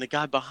it. And the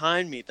guy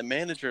behind me, the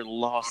manager,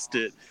 lost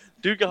it.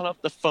 Dude got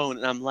off the phone,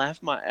 and I'm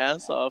laughing my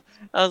ass off.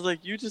 I was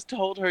like, "You just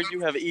told her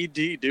you have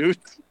ED, dude."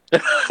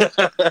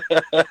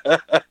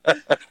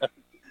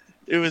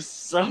 It was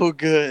so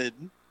good.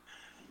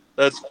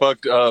 That's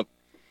fucked up.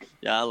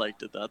 Yeah, I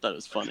liked it though. I thought it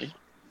was funny.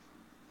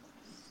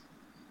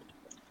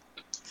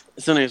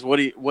 So anyways,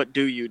 what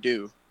do you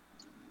do?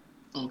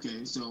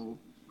 Okay, so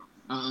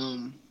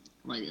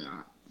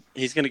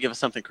He's gonna give us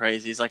something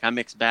crazy. He's like, "I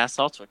mix bath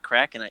salts with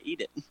crack and I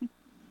eat it."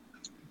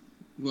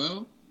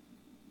 well,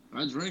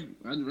 I drink.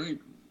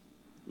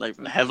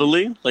 Like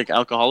heavily, like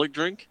alcoholic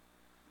drink.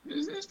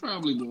 It's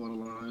probably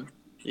borderline.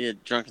 You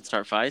get drunk and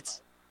start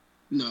fights.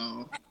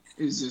 No,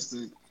 it's just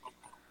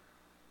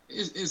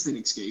it's an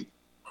escape.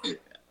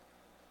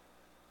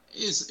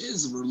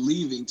 It's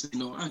relieving to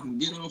know I can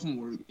get off from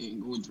work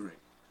and go drink,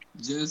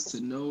 just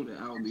to know that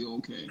I'll be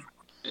okay.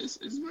 It's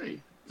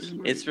great.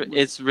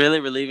 It's really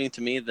relieving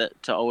to me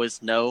that to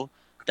always know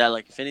that,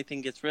 like, if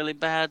anything gets really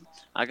bad,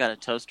 I got a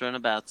toaster and a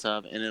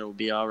bathtub and it'll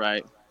be all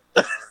right.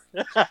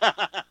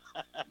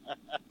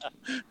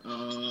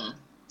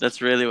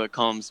 That's really what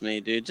calms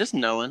me, dude. Just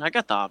knowing I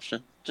got the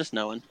option. Just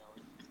knowing.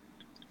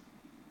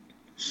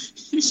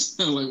 You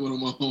sound like one of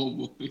my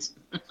homeboys.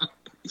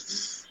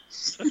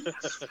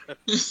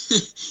 He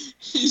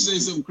say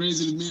something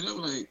crazy to me, and I'm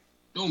like,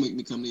 "Don't make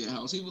me come to your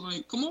house." He was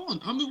like, "Come on,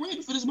 I've been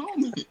waiting for this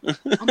moment."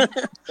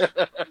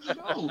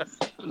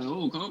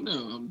 No, calm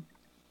down.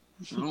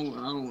 I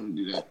don't want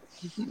to do that.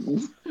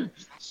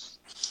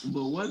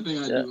 But one thing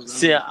I do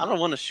is I don't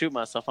want to shoot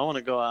myself. I want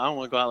to go out. I don't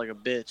want to go out like a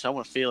bitch. I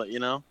want to feel it, you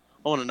know.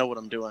 I want to know what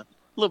I'm doing.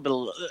 A little bit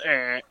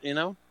of, you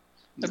know.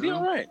 It'd be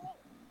all right.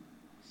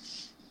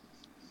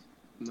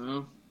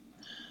 No.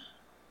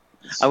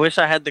 I wish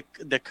I had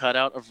the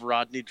cutout of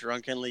Rodney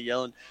drunkenly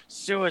yelling,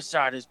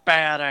 "Suicide is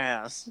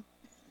badass."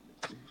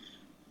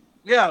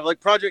 Yeah, like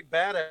Project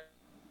Badass.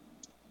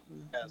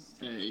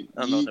 Hey,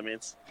 I don't know what that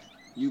means.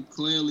 You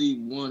clearly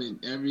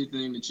wanted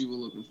everything that you were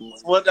looking for.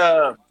 What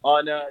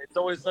on It's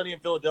Always Sunny in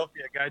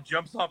Philadelphia, a guy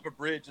jumps off a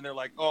bridge and they're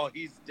like, "Oh,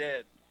 he's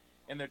dead,"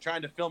 and they're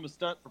trying to film a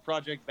stunt for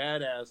Project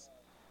Badass,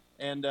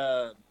 and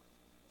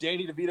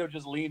Danny DeVito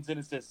just leans in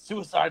and says,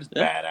 "Suicide is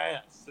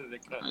badass." So they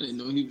cut. I didn't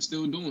know he was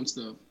still doing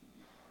stuff.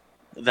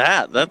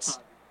 That's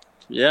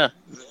in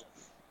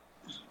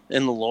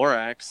the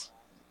Lorax.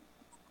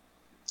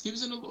 He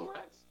was in the Lorax?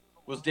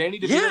 Was Danny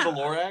DeVito Yeah. the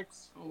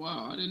Lorax? Oh,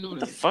 wow. I didn't know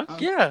that. The fuck?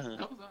 Yeah.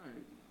 That was all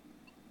right.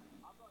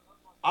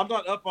 I'm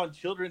not up on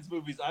children's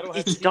movies. I don't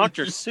have. It's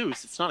Dr.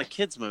 Seuss. It's not a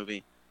kid's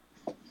movie.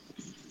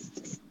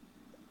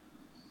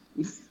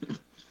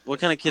 What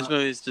kind of kids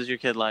movies does your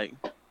kid like?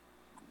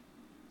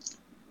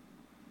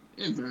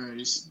 It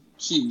varies.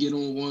 She'd get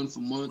on one for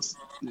months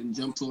and then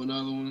jump to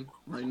another one.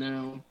 Right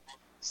now,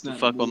 it's not.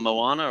 Fuck with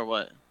Moana or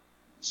what?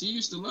 She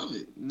used to love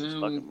it.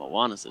 Now, Fucking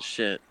Moana's a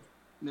shit.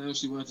 now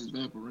she watches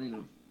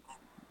Vampirina.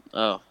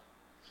 Oh,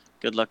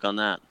 good luck on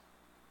that.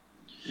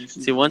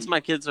 See, once my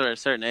kids are a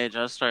certain age,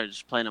 I started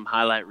just playing them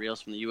highlight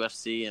reels from the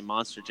UFC and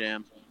Monster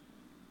Jam.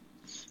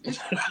 You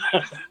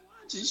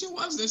should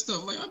watch that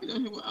stuff. Like,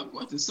 I'm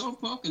watching South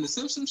Park and the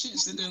Simpsons shit,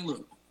 sit there and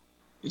look.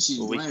 And she's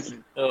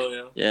laughing.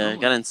 Oh, yeah. Yeah,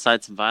 gotta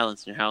incite some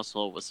violence in your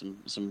household with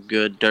some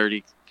good,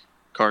 dirty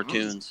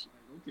cartoons.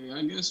 Okay,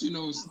 I guess,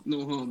 it's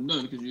no harm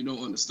done because you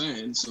don't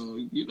understand. So,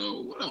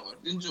 whatever.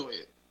 Enjoy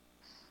it.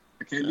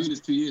 I can't do this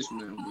 2 years from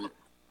now, but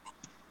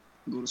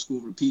go to school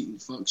repeating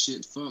fuck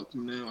shit, fuck.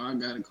 Now I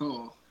got a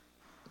call.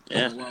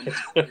 Yeah.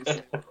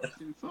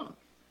 Fuck.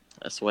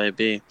 That's the way it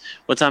be.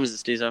 What time is it,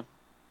 Steezo?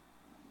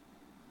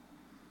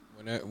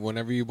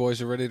 Whenever you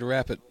boys are ready to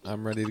wrap it,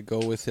 I'm ready to go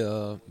with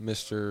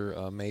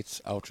Mr.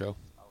 Mate's outro.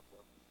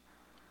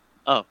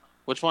 Oh,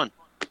 which one?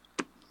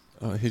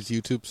 His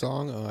YouTube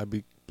song, I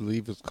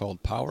believe it's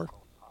called Power.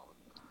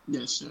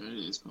 Yes, sir, it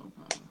is called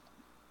Power.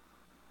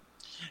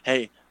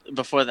 Hey,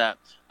 before that,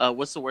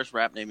 what's the worst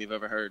rap name you've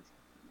ever heard?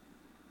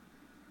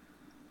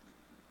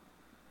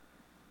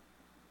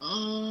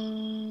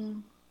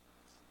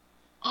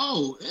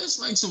 It's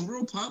like some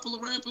real popular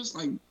rappers,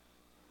 like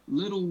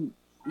little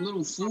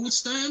food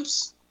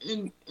stamps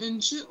and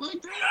shit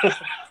like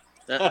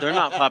that. They're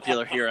not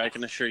popular here, I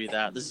can assure you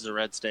that. This is a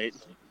red state.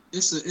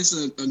 It's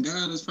a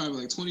guy that's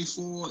probably like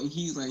 24, and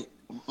he's like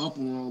up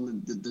on all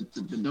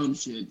the dumb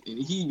shit, and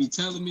he be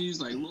telling me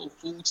it's like little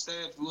food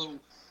stamps, little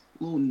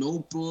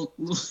notebook.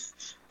 I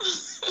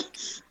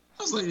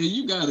was like, hey,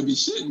 you gotta be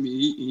shitting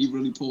me. He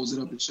really pulls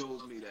it up and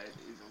shows me that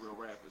he's a real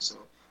rapper. So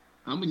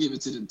I'm gonna give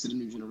it to the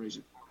new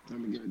generation.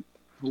 I'm gonna give it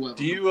whoever.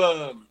 Do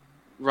you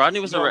Rodney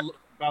was about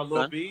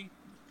Lil B?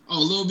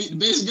 Oh, Lil B, the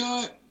bass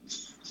god?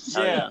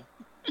 Yeah.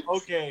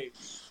 Okay.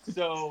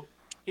 So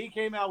he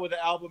came out with an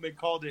album and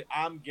called it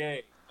 "I'm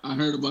Gay." I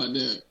heard about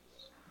that.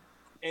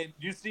 And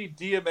you see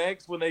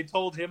DMX when they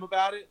told him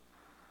about it?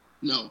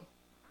 No.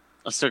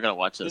 I'm still gonna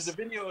watch this. There's a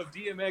video of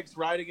DMX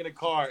riding in a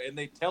car, and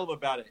they tell him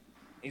about it.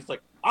 And he's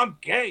like, "I'm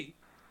gay."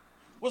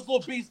 What's Lil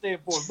B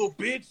stand for? Little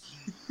bitch.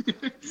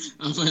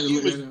 I'm trying to He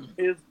look was that up.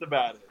 pissed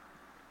about it.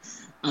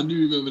 I do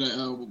remember that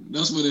album.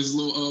 That's when his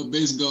little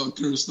bass god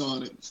curse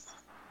started.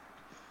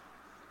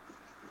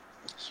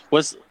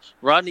 Was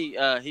Rodney?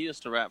 He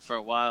used to rap for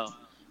a while.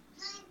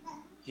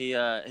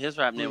 His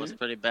rap name was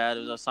pretty bad.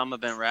 It was Osama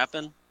bin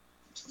Rappin'.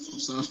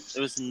 It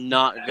was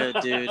not good,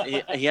 dude.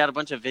 He had a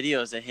bunch of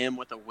videos of him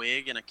with a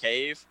wig in a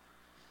cave.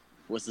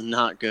 It was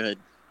not good.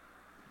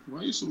 Why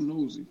are you so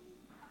nosy?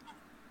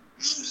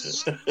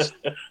 Say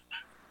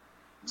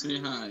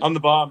hi. I'm the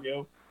bomb,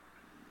 yo.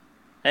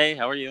 Hey,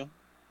 how are you?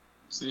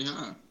 Say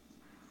hi.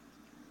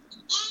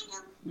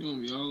 You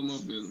gonna be all in my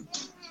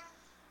business.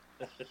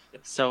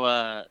 So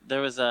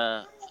there was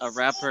a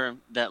rapper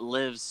that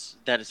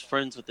is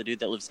friends with the dude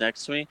that lives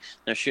next to me.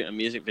 They're shooting a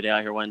music video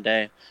out here one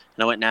day, and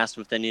I went and asked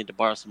them if they needed to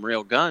borrow some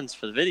real guns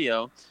for the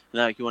video. And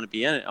they're like, "You want to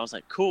be in it?" I was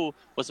like, "Cool.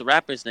 What's the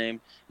rapper's name?"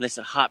 And they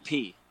said, "Hot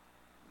P."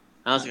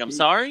 And I was like, "I'm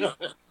sorry."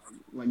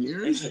 Like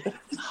urine?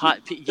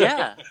 Hot P.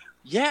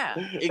 Yeah,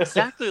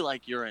 exactly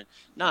like urine.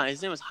 Nah,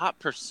 his name was Hot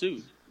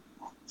Pursuit.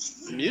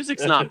 The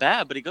music's not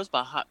bad, but he goes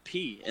by Hot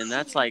P, and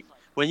that's like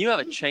when you have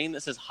a chain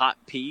that says Hot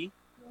P.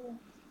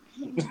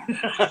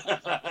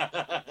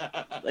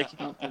 Like,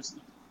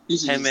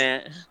 hey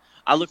man,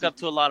 I look up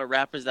to a lot of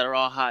rappers that are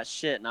all hot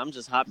shit, and I'm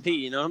just Hot P.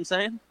 You know what I'm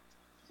saying?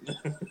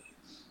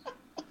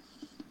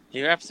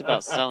 He raps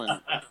about selling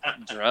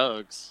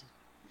drugs.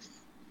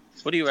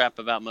 What do you rap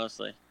about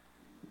mostly?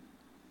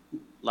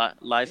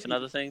 Life and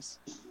other things?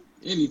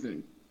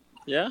 Anything.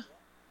 Yeah?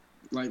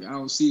 Like,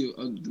 I'll see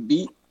the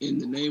beat and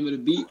the name of the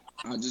beat,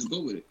 I'll just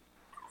go with it.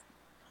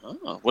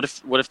 Oh, what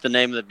if the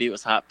name of the beat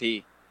was Hot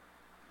P?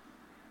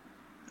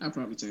 I'll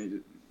probably change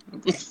it.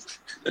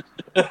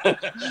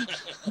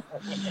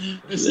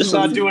 It's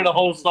not doing a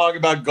whole song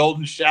about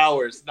golden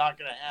showers. It's not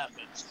going to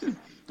happen.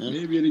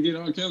 Maybe it'll get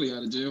R. Kelly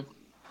out of jail.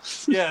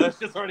 Yeah, that's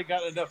just already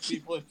got enough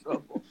people in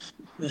trouble.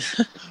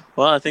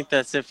 Well, I think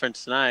that's it for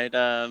tonight.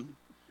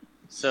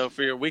 So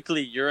for your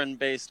weekly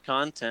urine-based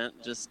content,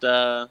 just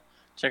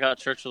check out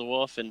Church of the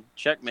Wolf and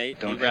Checkmate.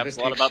 Don't He raps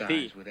a lot about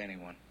pee. with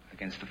anyone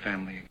against the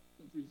family.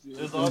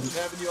 It's awesome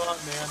having you on,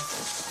 man.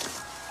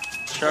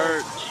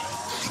 Church.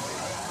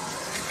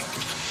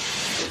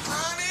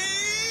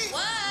 Honey?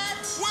 What?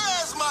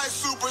 Where's my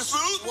super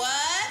suit?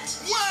 What?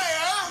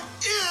 Where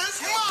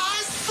is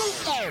my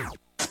super?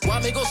 Why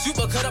me go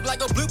super, cut up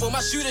like a blooper. My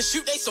shooters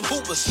shoot, they some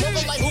hoopers.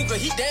 Smoking like hookah,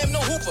 he damn no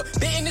hooper.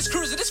 Bit in this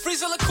cruiser, this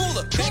freezer look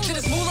cooler. Back to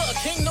this moolah, a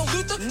king, no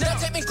Luther. Now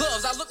taping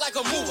gloves, I look like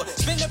a mover.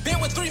 Spin the bin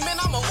with 3 men,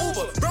 I'm a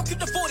Uber. Broke keep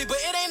the 40, but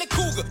it ain't a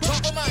cougar.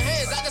 Drop on my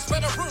hands, I can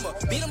spread a rumor.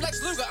 Beat him like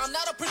Sluga, I'm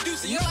not a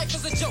producer. Your life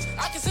is a joke,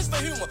 I can sense my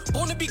humor.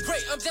 Born to be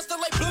great, I'm just a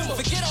late bloomer.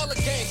 Forget all the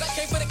games, I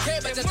came for the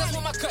cabbage. I just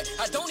want my cut,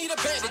 I don't need a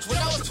bandage.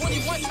 When I was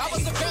 21, I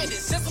was a bandit.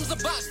 Systems a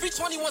box,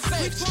 321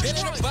 Savage. Been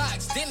in a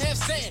box, didn't have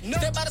sand.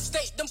 Step out of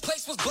state, them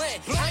place was bland.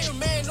 Iron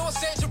Man, no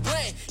Sandra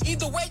Bland.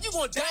 Either way, you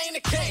gon' die in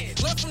a can.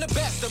 Learn from the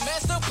best, the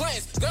master of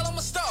plans. Girl, I'm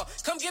a star,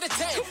 come get a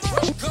tan.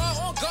 Rock guard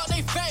on guard,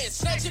 they fans.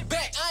 Snatch it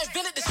back, I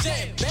invented the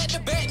sham. Back to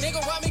back,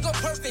 nigga, why me go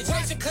perfect?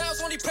 Chasing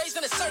clowns, only praise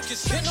in the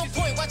circus. Hit no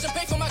point, watch them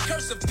pay for my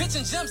cursive. Bitch,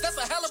 Switching gems, that's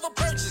a hell of a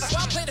purchase. So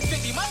I play the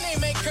 50, my name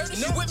ain't Curtis.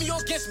 You with me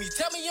or against me,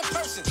 tell me in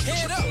person.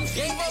 Head up,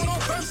 game mode on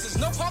verses.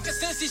 No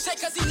Parkinson's, he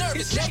shake cause he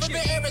nervous. Never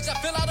been average, I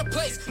feel out of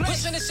place.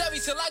 Pushing the Chevy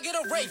till I get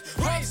a rake.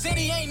 Wrong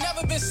city ain't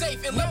never been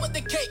safe. In love with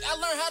the cake, I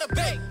learned how to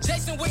bake.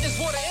 Jason with this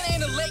water, it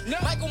ain't a lake.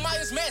 Michael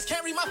Myers mask,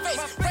 can't read my face.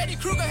 Freddy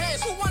Krueger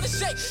hands, who wanna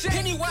shake?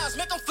 Pennywise,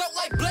 make them float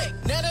like Blake.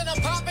 Now that I'm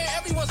popping,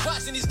 everyone's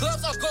watching. These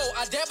gloves are gold,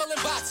 I dabble in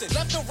boxing.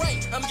 Left or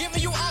right, I'm giving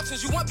you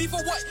options. You want beef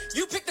or what?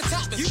 You pick the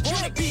toppings. You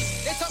want a beef.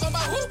 They talking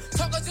about who?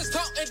 Talkers just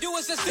talk and do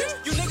is just do.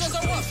 You niggas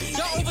are rough,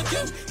 y'all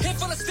overdue. Hit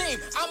full of steam,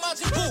 I'm out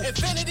your boo.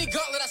 Infinity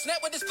gauntlet, I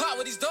snap with this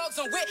power. These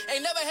dogs on wit ain't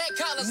never had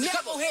collars.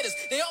 Couple hitters,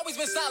 they always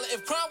been solid.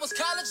 If crime was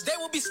college, they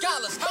would be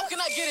scholars. How can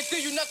I get it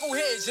through you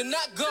knuckleheads? You're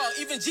not God,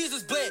 even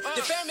Jesus bled.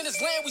 The fam in this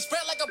land, we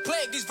spread like a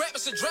plague. These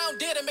rappers should drown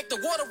dead and make the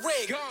water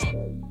red.